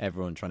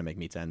everyone trying to make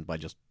meets end by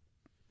just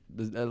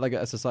like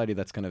a society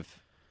that's kind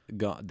of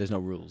got. There's no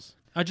rules.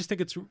 I just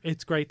think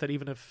it's great that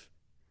even if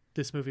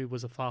this movie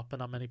was a flop and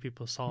not many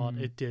people saw it,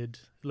 it did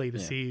lay the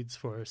Yeah. seeds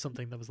for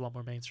something that was a lot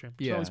more mainstream.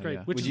 It's Yeah, always great.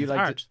 yeah. Which Would is you like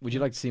hard. to? Would you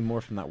like to see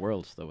more from that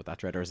world though with that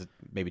Dredd, or is it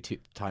maybe too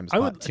I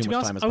would, much to be time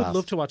honest, has I would passed?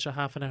 love to watch a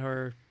half an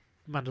hour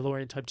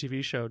Mandalorian type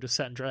TV show just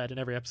set in Dread, and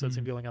every episode's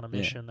him going on a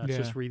mission. That's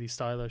just really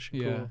stylish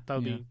and cool. That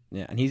would be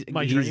and he's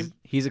my dream.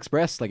 He's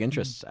expressed like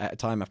interest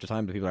time after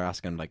time. That people are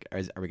asking like, are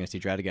we going to see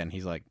Dread again?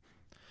 He's like,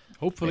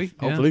 hopefully.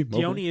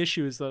 The only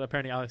issue is that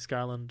apparently Alex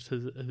Garland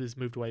has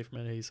moved away from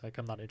it. He's like,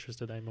 I'm not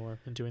interested anymore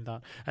in doing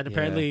that. And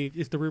apparently,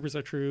 if the rumors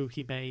are true,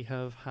 he may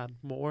have had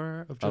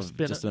more of just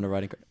been a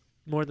writing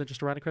more than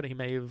just a writing credit. He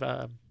may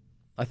have.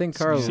 I think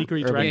Karl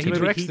secretly he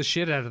directs the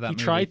shit out of that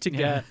movie. He tried to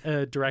get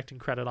a directing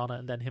credit on it,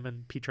 and then him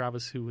and Pete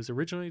Travis, who was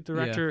originally the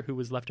director, who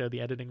was left out of the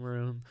editing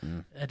room,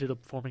 ended up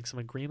forming some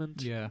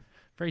agreement. Yeah.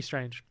 Very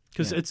strange.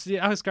 Because it's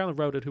Alex Garland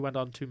wrote it, who went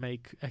on to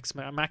make Ex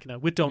Machina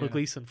with Donald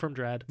Gleason from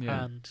Dread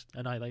and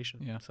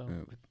Annihilation.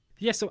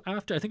 Yeah. So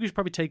after, I think we should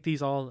probably take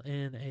these all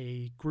in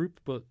a group,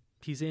 but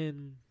he's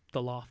in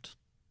The Loft.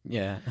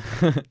 Yeah.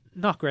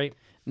 Not great.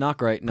 Not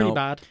great, no. Pretty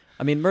bad.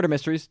 I mean, murder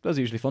mysteries, those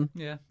are usually fun.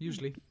 Yeah,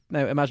 usually.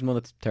 Now, imagine one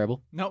that's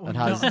terrible. Not one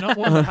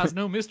that has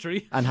no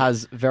mystery. And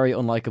has very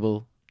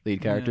unlikable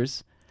lead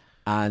characters.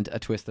 And a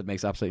twist that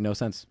makes absolutely no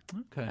sense.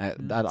 Okay.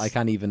 That I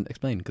can't even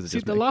explain because it's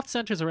just The Loft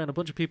centers around a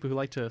bunch of people who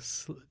like to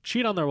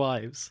cheat on their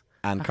wives.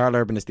 And Karl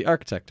Urban is the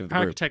architect of the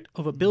group. Architect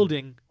of a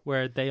building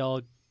where they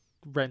all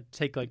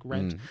take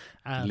rent.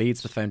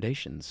 Leads the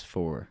foundations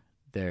for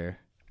their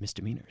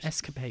misdemeanors.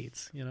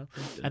 Escapades,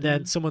 And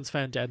then someone's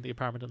found dead in the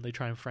apartment and they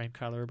try and frame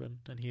Karl Urban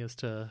and he has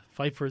to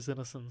fight for his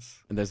innocence.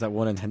 And there's that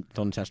one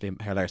unintentionally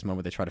hilarious moment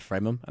where they try to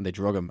frame him and they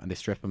drug him and they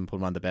strip him, put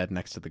him on the bed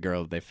next to the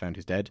girl they've found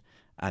who's dead,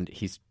 and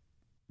he's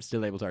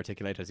still able to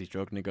articulate as he's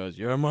drugged and he goes,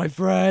 "You're my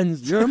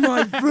friends, you're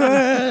my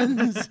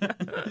friends."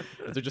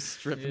 They're just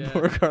stripping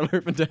poor Karl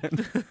Urban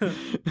down.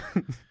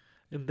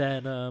 And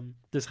then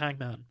there's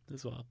Hangman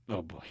as well.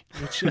 Oh boy.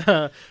 Which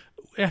I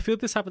feel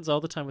this happens all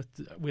the time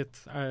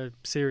with our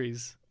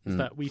series. Is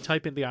that we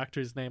type in the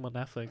actor's name on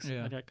Netflix and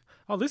you're like,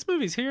 oh, this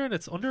movie's here and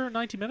it's under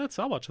 90 minutes,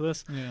 I'll watch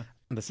this. Yeah.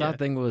 And the sad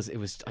thing was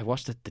I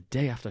watched it the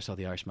day after I saw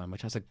The Irishman,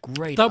 which has a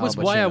great That was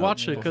why I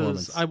watched it,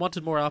 because I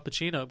wanted more Al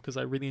Pacino, because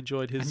I really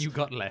enjoyed his and you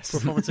got less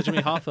performance of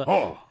Jimmy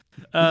Hoffa.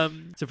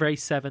 It's a very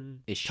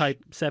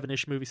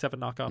seven-ish movie, 7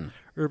 knockoff.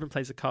 Urban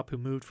plays a cop who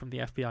moved from the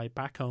FBI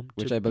back home.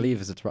 Which I believe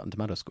is its Rotten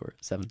Tomato score,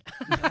 7.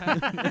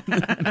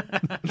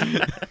 That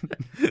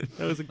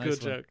was a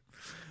good joke.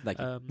 Thank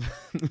you.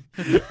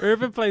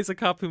 Urban plays a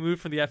cop who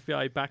moved from the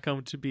FBI back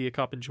home to be a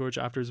cop in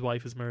Georgia after his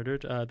wife is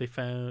murdered.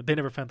 They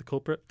never found the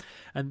culprit,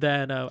 and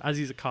then as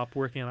he's a cop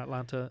working in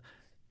Atlanta,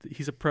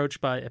 he's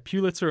approached by a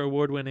Pulitzer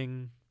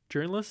Award-winning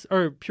journalist,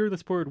 or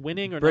Pulitzer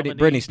Award-winning, or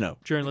Brittany Snow,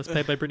 journalist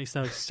played by Brittany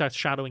Snow, starts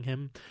shadowing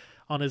him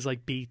on his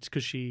beat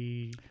because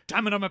she.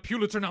 Damn it! I'm a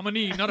Pulitzer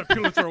nominee, not a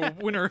Pulitzer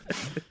winner.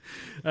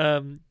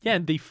 And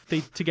they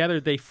together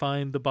they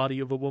find the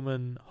body of a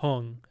woman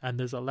hung, and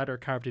there's a letter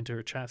carved into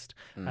her chest.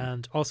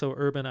 And also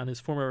Urban and his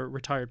former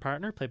retired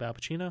partner, played by Al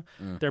Pacino,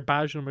 their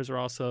badge numbers are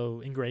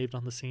also engraved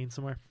on the scene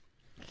somewhere.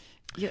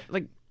 Yeah,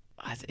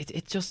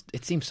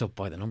 it seems so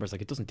by the numbers.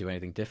 It doesn't do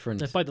anything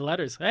different. By the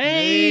letters,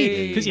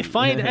 hey, because you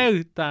find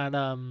out that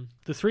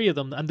the three of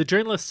them and the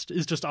journalist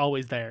is just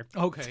always there.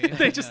 Okay,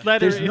 they just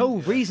let her. There's no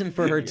reason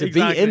for her to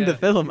be in the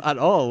film at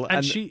all,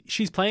 and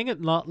she's playing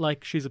it not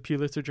like she's a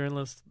Pulitzer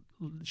journalist.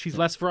 She's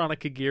less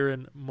Veronica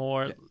Guerin,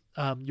 more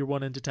your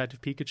one in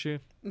Detective Pikachu.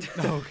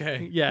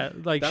 Okay, yeah,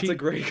 that's a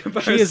great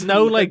comparison. She has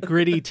no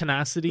gritty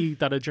tenacity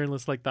that a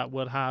journalist like that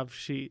would have.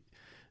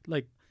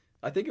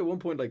 I think at one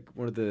point,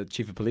 one of the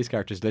chief of police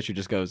characters literally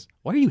just goes,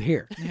 "Why are you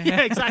here?"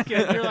 Yeah, exactly.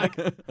 And you're like,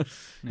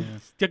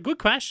 yeah, good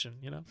question,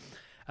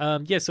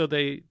 So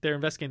they're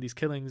investigating these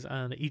killings,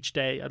 and each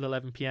day at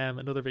 11 p.m.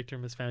 another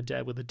victim is found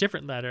dead with a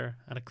different letter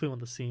and a clue on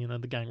the scene,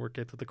 and the gang work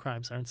out that the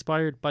crimes are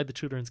inspired by the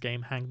children's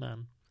game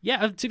Hangman.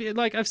 Yeah,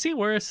 I've seen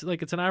worse.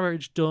 It's an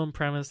average dumb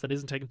premise that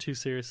isn't taken too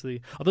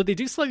seriously, although they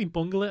do slightly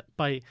bungle it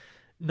by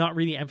not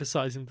really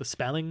emphasizing the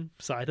spelling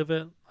side of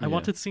it. I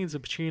wanted scenes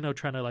of Pacino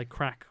trying to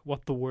crack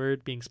what the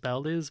word being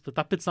spelled is, but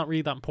that bit's not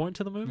really that important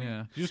to the movie.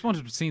 Yeah, you just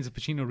wanted scenes of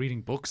Pacino reading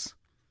books.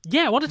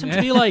 Yeah, I wanted him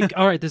to be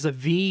all right, there's a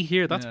V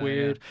here, that's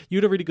weird. Yeah. You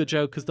had a really good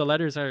joke because the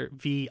letters are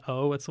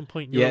VO at some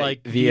point. You're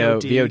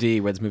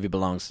VOD, where this movie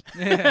belongs.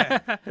 Yeah.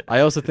 I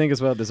also think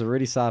as well, there's a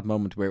really sad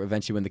moment where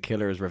eventually when the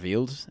killer is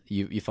revealed,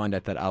 you find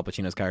out that Al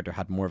Pacino's character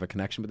had more of a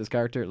connection with his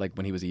character,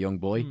 when he was a young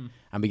boy,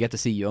 and we get to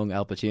see young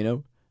Al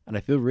Pacino. And I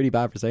feel really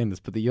bad for saying this,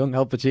 but the young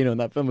Al Pacino in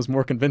that film was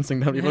more convincing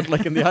than he looked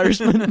like in The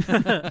Irishman.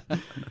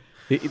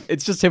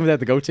 It's just him without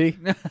the goatee.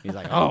 He's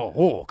like,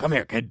 oh, come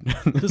here, kid.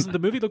 Doesn't the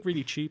movie look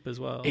really cheap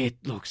as well? It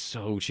looks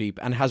so cheap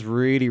and has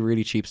really,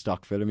 really cheap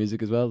stock filler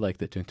music as well, the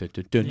dun dun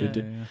dun dun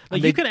dun.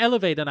 You could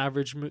elevate an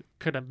average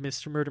kind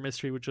of murder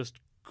mystery with just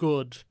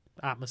good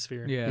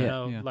atmosphere.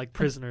 Like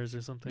Prisoners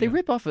or something. They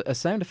rip off a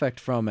sound effect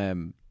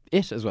from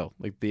It as well,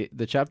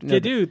 the chapter. They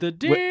do the.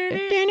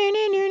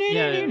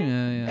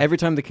 Every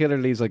time the killer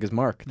leaves his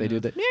mark, they do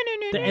the.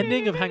 The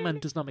ending of Hangman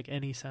does not make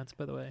any sense,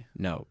 by the way.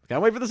 No,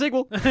 can't wait for the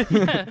sequel.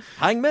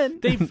 Hangman.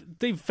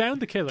 They've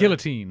found the killer.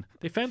 Guillotine.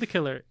 They found the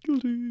killer.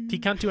 Guillotine. He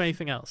can't do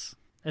anything else.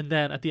 And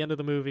then at the end of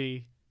the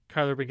movie,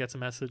 Karl Urban gets a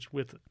message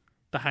with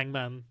the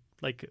Hangman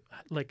like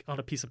on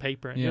a piece of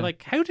paper, and Yeah. you're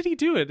like, how did he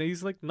do it? And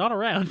he's like not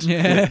around.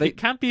 Yeah. It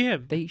can't be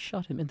him. They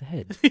shot him in the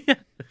head. Yeah.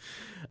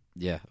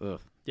 Yeah. Ugh.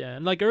 Yeah,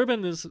 and like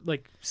Urban is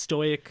like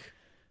stoic.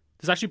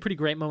 There's actually a pretty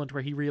great moment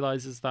where he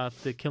realizes that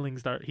the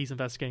killings that he's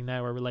investigating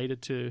now are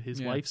related to his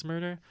Yeah. wife's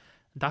murder.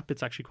 That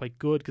bit's actually quite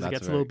good because it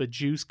That's gets a little bit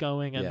juice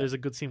going, and Yeah. there's a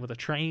good scene with a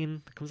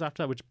train that comes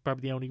after that, which is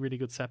probably the only really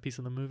good set piece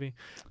in the movie.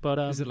 But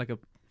Is it like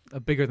a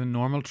bigger than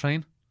normal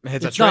train,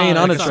 It's a It's train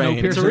not, on a it's not.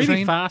 train. It's a Snowpiercer really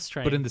train, fast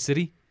train. but in the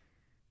city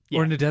Yeah.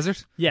 or in the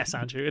desert, Yes,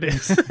 Andrew, it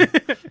is.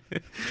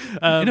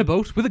 in a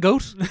boat with a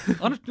goat,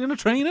 in a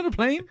train, in a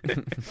plane.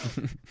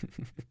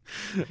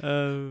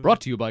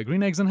 Brought to you by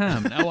Green Eggs and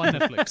Ham, now on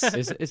Netflix.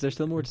 Is there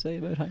still more to say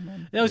about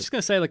Hangman? Yeah, I was just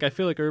gonna say, like, I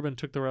feel like Urban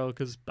took the role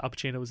because Al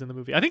Pacino was in the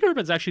movie. I think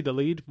Urban's actually the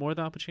lead more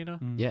than Al Pacino.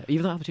 Yeah,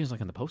 even though Al Pacino's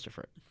like on the poster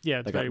for it, Yeah,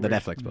 it's like very the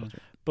weird. Netflix poster.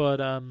 But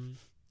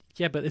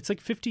yeah, but it's like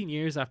 15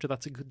 years after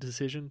that's a good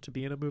decision to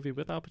be in a movie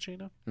with Al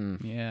Pacino.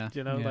 Yeah,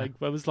 You know, yeah. like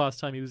when was the last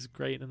time he was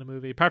great in a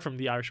movie apart from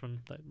The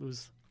Irishman? That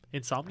was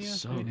Insomnia.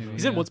 So maybe? good.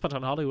 He's in Yeah. Once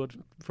Upon a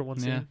Hollywood for one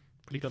scene. Yeah.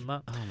 Pretty good in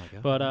that. Oh my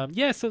god! But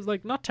yeah, so it's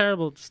like not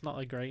terrible, just not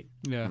like great.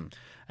 yeah.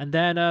 And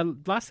then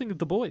last thing,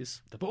 The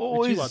Boys. The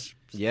Which you watched.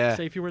 Yeah.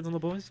 Say a few words on The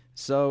Boys.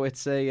 So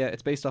it's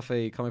based off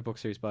a comic book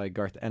series by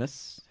Garth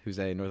Ennis, who's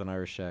a Northern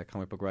Irish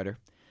comic book writer,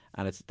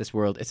 and it's this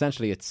world.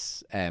 Essentially,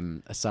 it's a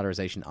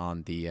satirization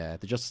on the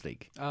Justice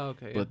League, Oh,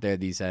 okay. but they're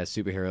these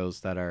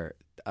superheroes that are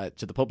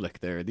to the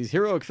public. They're these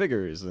heroic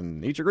figures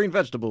and eat your green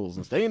vegetables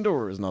and stay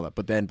indoors and all that.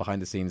 But then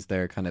behind the scenes,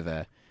 they're kind of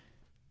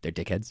they're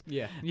dickheads.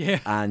 yeah, yeah.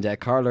 And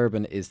Karl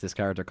Urban is this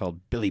character called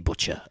Billy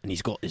Butcher, and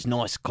he's got his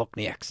nice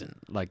Cockney accent,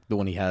 like the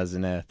one he has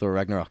in Thor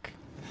Ragnarok.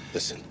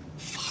 Listen.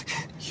 Fuck.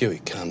 Huey,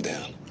 calm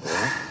down, all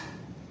right?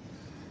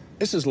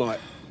 This is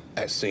like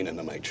that scene in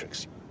The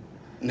Matrix.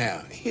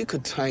 Now, you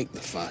could take the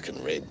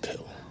fucking red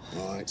pill,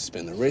 all right?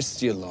 Spend the rest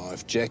of your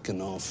life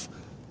jacking off,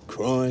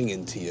 crying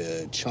into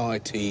your chai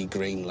tea,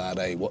 green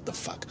latte, what the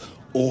fuck.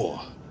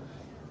 Or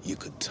you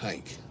could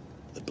take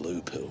the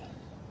blue pill.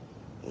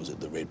 Or was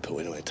it the red pill?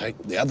 Anyway, take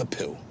the other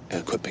pill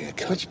and quit being a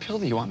cunt. Which pill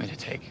do you want me to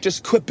take?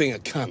 Just quit being a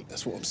cunt,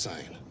 that's what I'm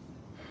saying.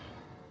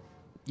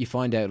 You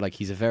find out like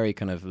he's a very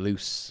kind of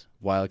loose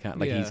wildcat,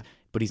 like Yeah.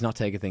 but he's not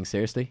taking things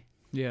seriously.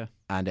 Yeah.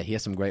 And he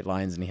has some great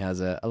lines, and he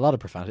has a lot of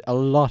profanity, a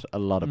lot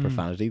of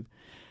profanity.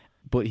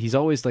 But he's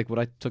always like, what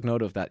I took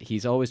note of, that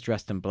he's always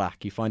dressed in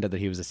black. You find out that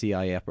he was a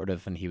CIA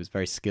operative and he was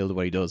very skilled at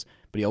what he does.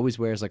 But he always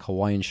wears like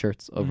Hawaiian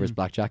shirts over his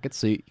black jacket,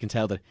 so you can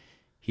tell that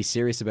he's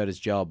serious about his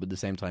job, but at the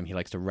same time he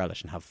likes to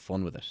relish and have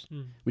fun with it,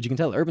 which you can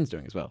tell Urban's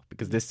doing as well,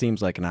 because this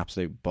seems like an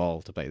absolute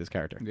ball to play this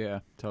character. Yeah,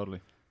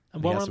 totally. And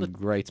And he while has we're on some the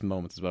great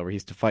moments as well, where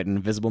he's to fight an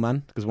invisible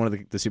man, because one of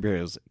the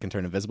superheroes can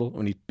turn invisible.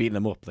 When he's beating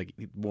him up, like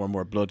more and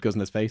more blood goes in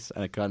his face,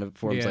 and it kind of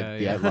forms Yeah, like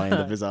the yeah. outline,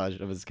 the visage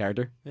of his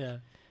character. yeah.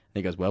 And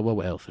he goes, well,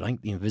 if it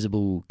ain't the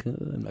invisible...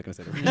 I'm not going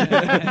to say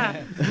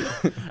that.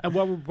 And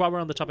while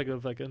we're on the topic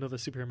of like another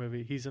superhero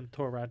movie, he's in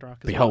Thor Ragnarok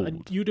as well. Behold,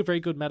 And you did a very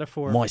good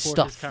metaphor my for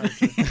stuff.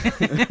 his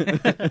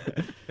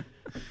character.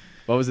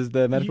 What was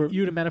the metaphor? You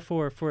had a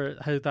metaphor for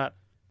how that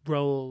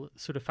role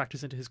sort of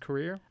factors into his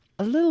career.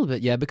 A little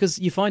bit, yeah, because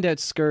you find out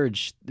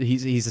Scourge,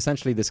 he's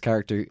essentially this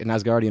character, an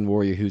Asgardian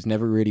warrior who's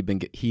never really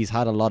been... He's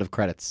had a lot of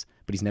credits,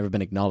 but he's never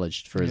been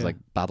acknowledged for his Yeah. like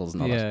battles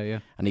and all Yeah, that. yeah.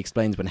 And he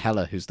explains when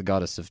Hela, who's the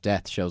goddess of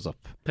death, shows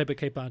up, Played by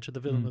Kate Blanchett, the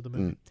villain of the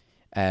movie.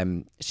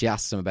 she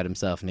asks him about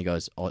himself, and he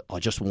goes, I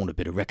just want a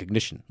bit of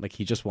recognition. Like,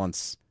 he just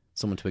wants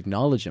someone to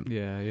acknowledge him.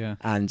 Yeah, yeah.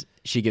 And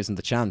she gives him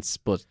the chance,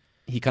 but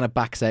he kind of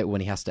backs out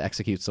when he has to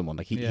execute someone.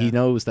 Like, he Yeah.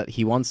 knows that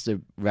he wants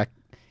to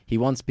he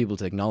wants people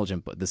to acknowledge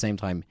him, but at the same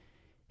time,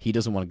 he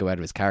doesn't want to go out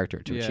of his character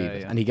to Yeah, achieve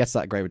it. yeah. And he gets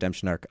that great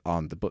redemption arc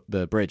on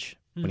the bridge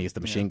when he gets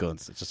the machine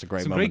guns. It's just a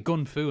great Some moment. great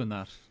gun fu in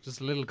that.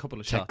 Just a little couple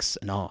of shots. Tex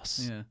and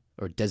Os. Yeah.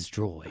 Or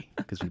Destroy.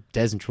 Because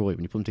Des and Troy,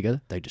 when you put them together,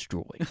 they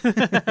destroy.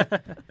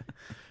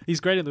 He's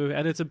great in the movie,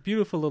 and it's a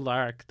beautiful little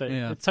arc. That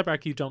Yeah. it's a type of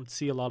arc you don't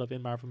see a lot of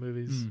in Marvel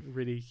movies. It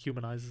really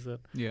humanizes it.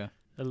 Yeah.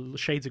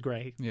 Shades of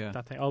grey. Yeah.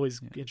 That thing always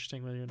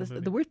interesting when you're in a movie.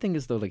 The weird thing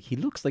is, though, like, he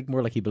looks like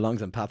more like he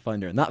belongs in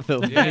Pathfinder in that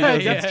film. Yeah,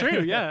 That's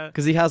true. Yeah.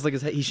 Because he has like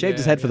he shaved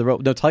his Yeah, head for the role.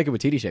 No, Taika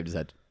Waititi shaved his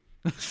head.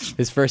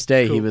 His first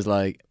day, he was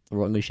like, "We're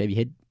going to shave your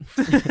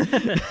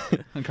head."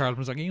 And Karl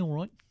was like, "Are you all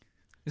right?"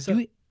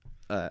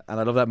 And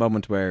I love that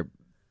moment where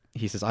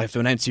he says, "I have to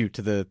announce you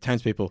to the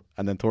townspeople,"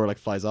 and then Thor like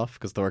flies off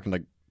because Thor can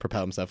like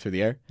propel himself through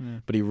the air,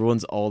 but he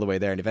runs all the way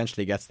there and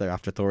eventually gets there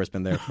after Thor has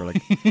been there for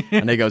like,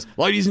 and he goes,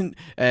 "Why isn't?"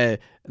 And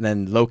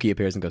then Loki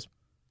appears and goes,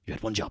 "You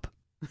had one job,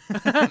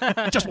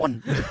 just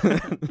one."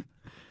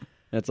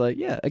 And it's like,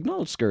 yeah,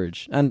 acknowledge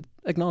Scourge and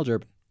acknowledge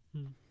Urban.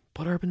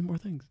 Put Urban in more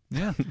things.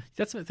 Yeah.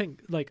 That's the thing.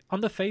 Like,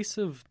 on the face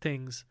of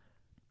things,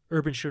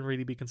 Urban shouldn't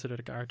really be considered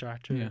a character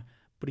actor. Yeah.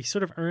 But he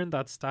sort of earned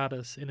that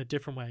status in a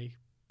different way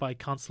by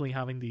constantly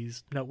having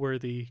these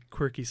noteworthy,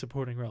 quirky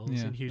supporting roles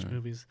Yeah. in huge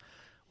movies.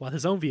 While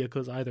his own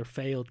vehicles either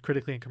failed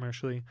critically and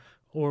commercially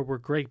or were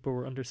great but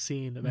were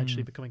underseen,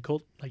 eventually becoming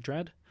cult, like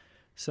Dredd.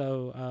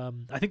 So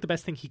I think the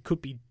best thing he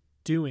could be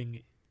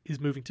doing is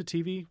moving to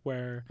TV,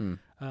 where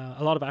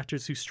a lot of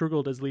actors who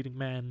struggled as leading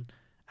men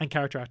and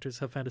character actors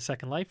have found a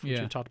second life, which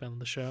Yeah. we talked about on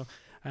the show.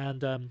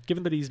 And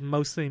given that he's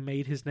mostly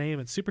made his name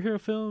in superhero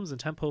films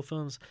and tentpole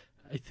films,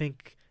 I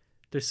think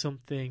there's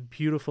something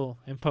beautiful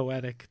and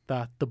poetic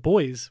that The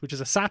Boys, which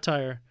is a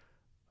satire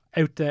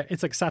out there,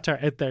 it's like a satire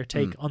out there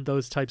take on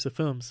those types of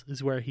films,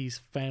 is where he's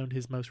found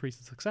his most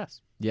recent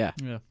success. Yeah.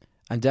 Yeah.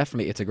 And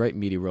definitely it's a great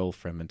meaty role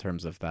for him in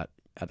terms of that.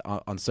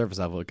 On surface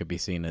level, it could be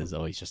seen as,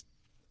 he's just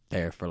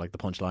there for like the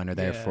punchline or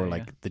there for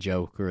like the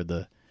joke or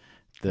the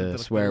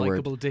swear word.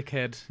 Likeable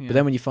dickhead. Yeah. But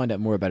then when you find out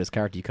more about his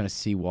character, you kind of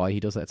see why he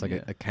does that. It's like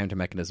a counter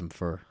mechanism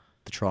for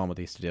the trauma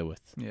that he has to deal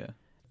with. Yeah.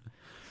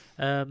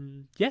 So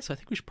I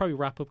think we should probably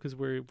wrap up because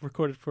we're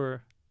recorded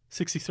for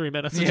 63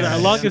 minutes, which is our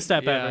longest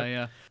step ever.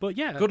 Yeah. But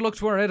yeah. Good luck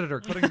to our editor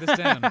cutting this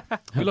down.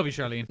 We love you,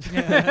 Charlene.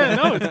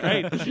 No, it's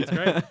great. It's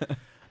great.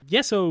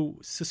 Yeah, so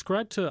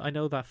subscribe to I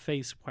Know That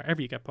Face wherever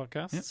you get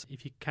podcasts.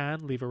 If you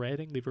can, leave a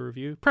rating, leave a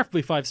review,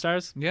 preferably 5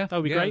 stars. Yeah, that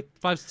would be great.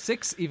 5,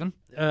 6 even.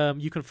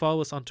 You can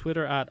follow us on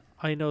Twitter at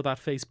I Know That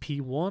Face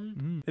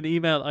P1. And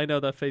email I Know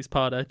That Face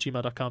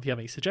pod@gmail.com if you have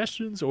any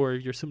suggestions, or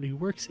if you're somebody who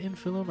works in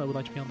film and would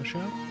like to be on the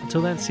show.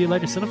 Until then, see you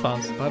later,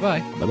 cinephiles. Bye bye.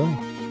 Bye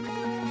bye.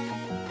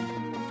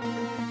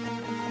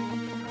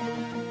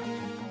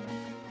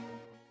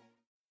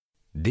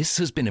 This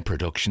has been a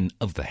production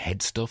of the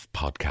Head Stuff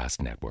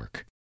Podcast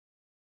Network.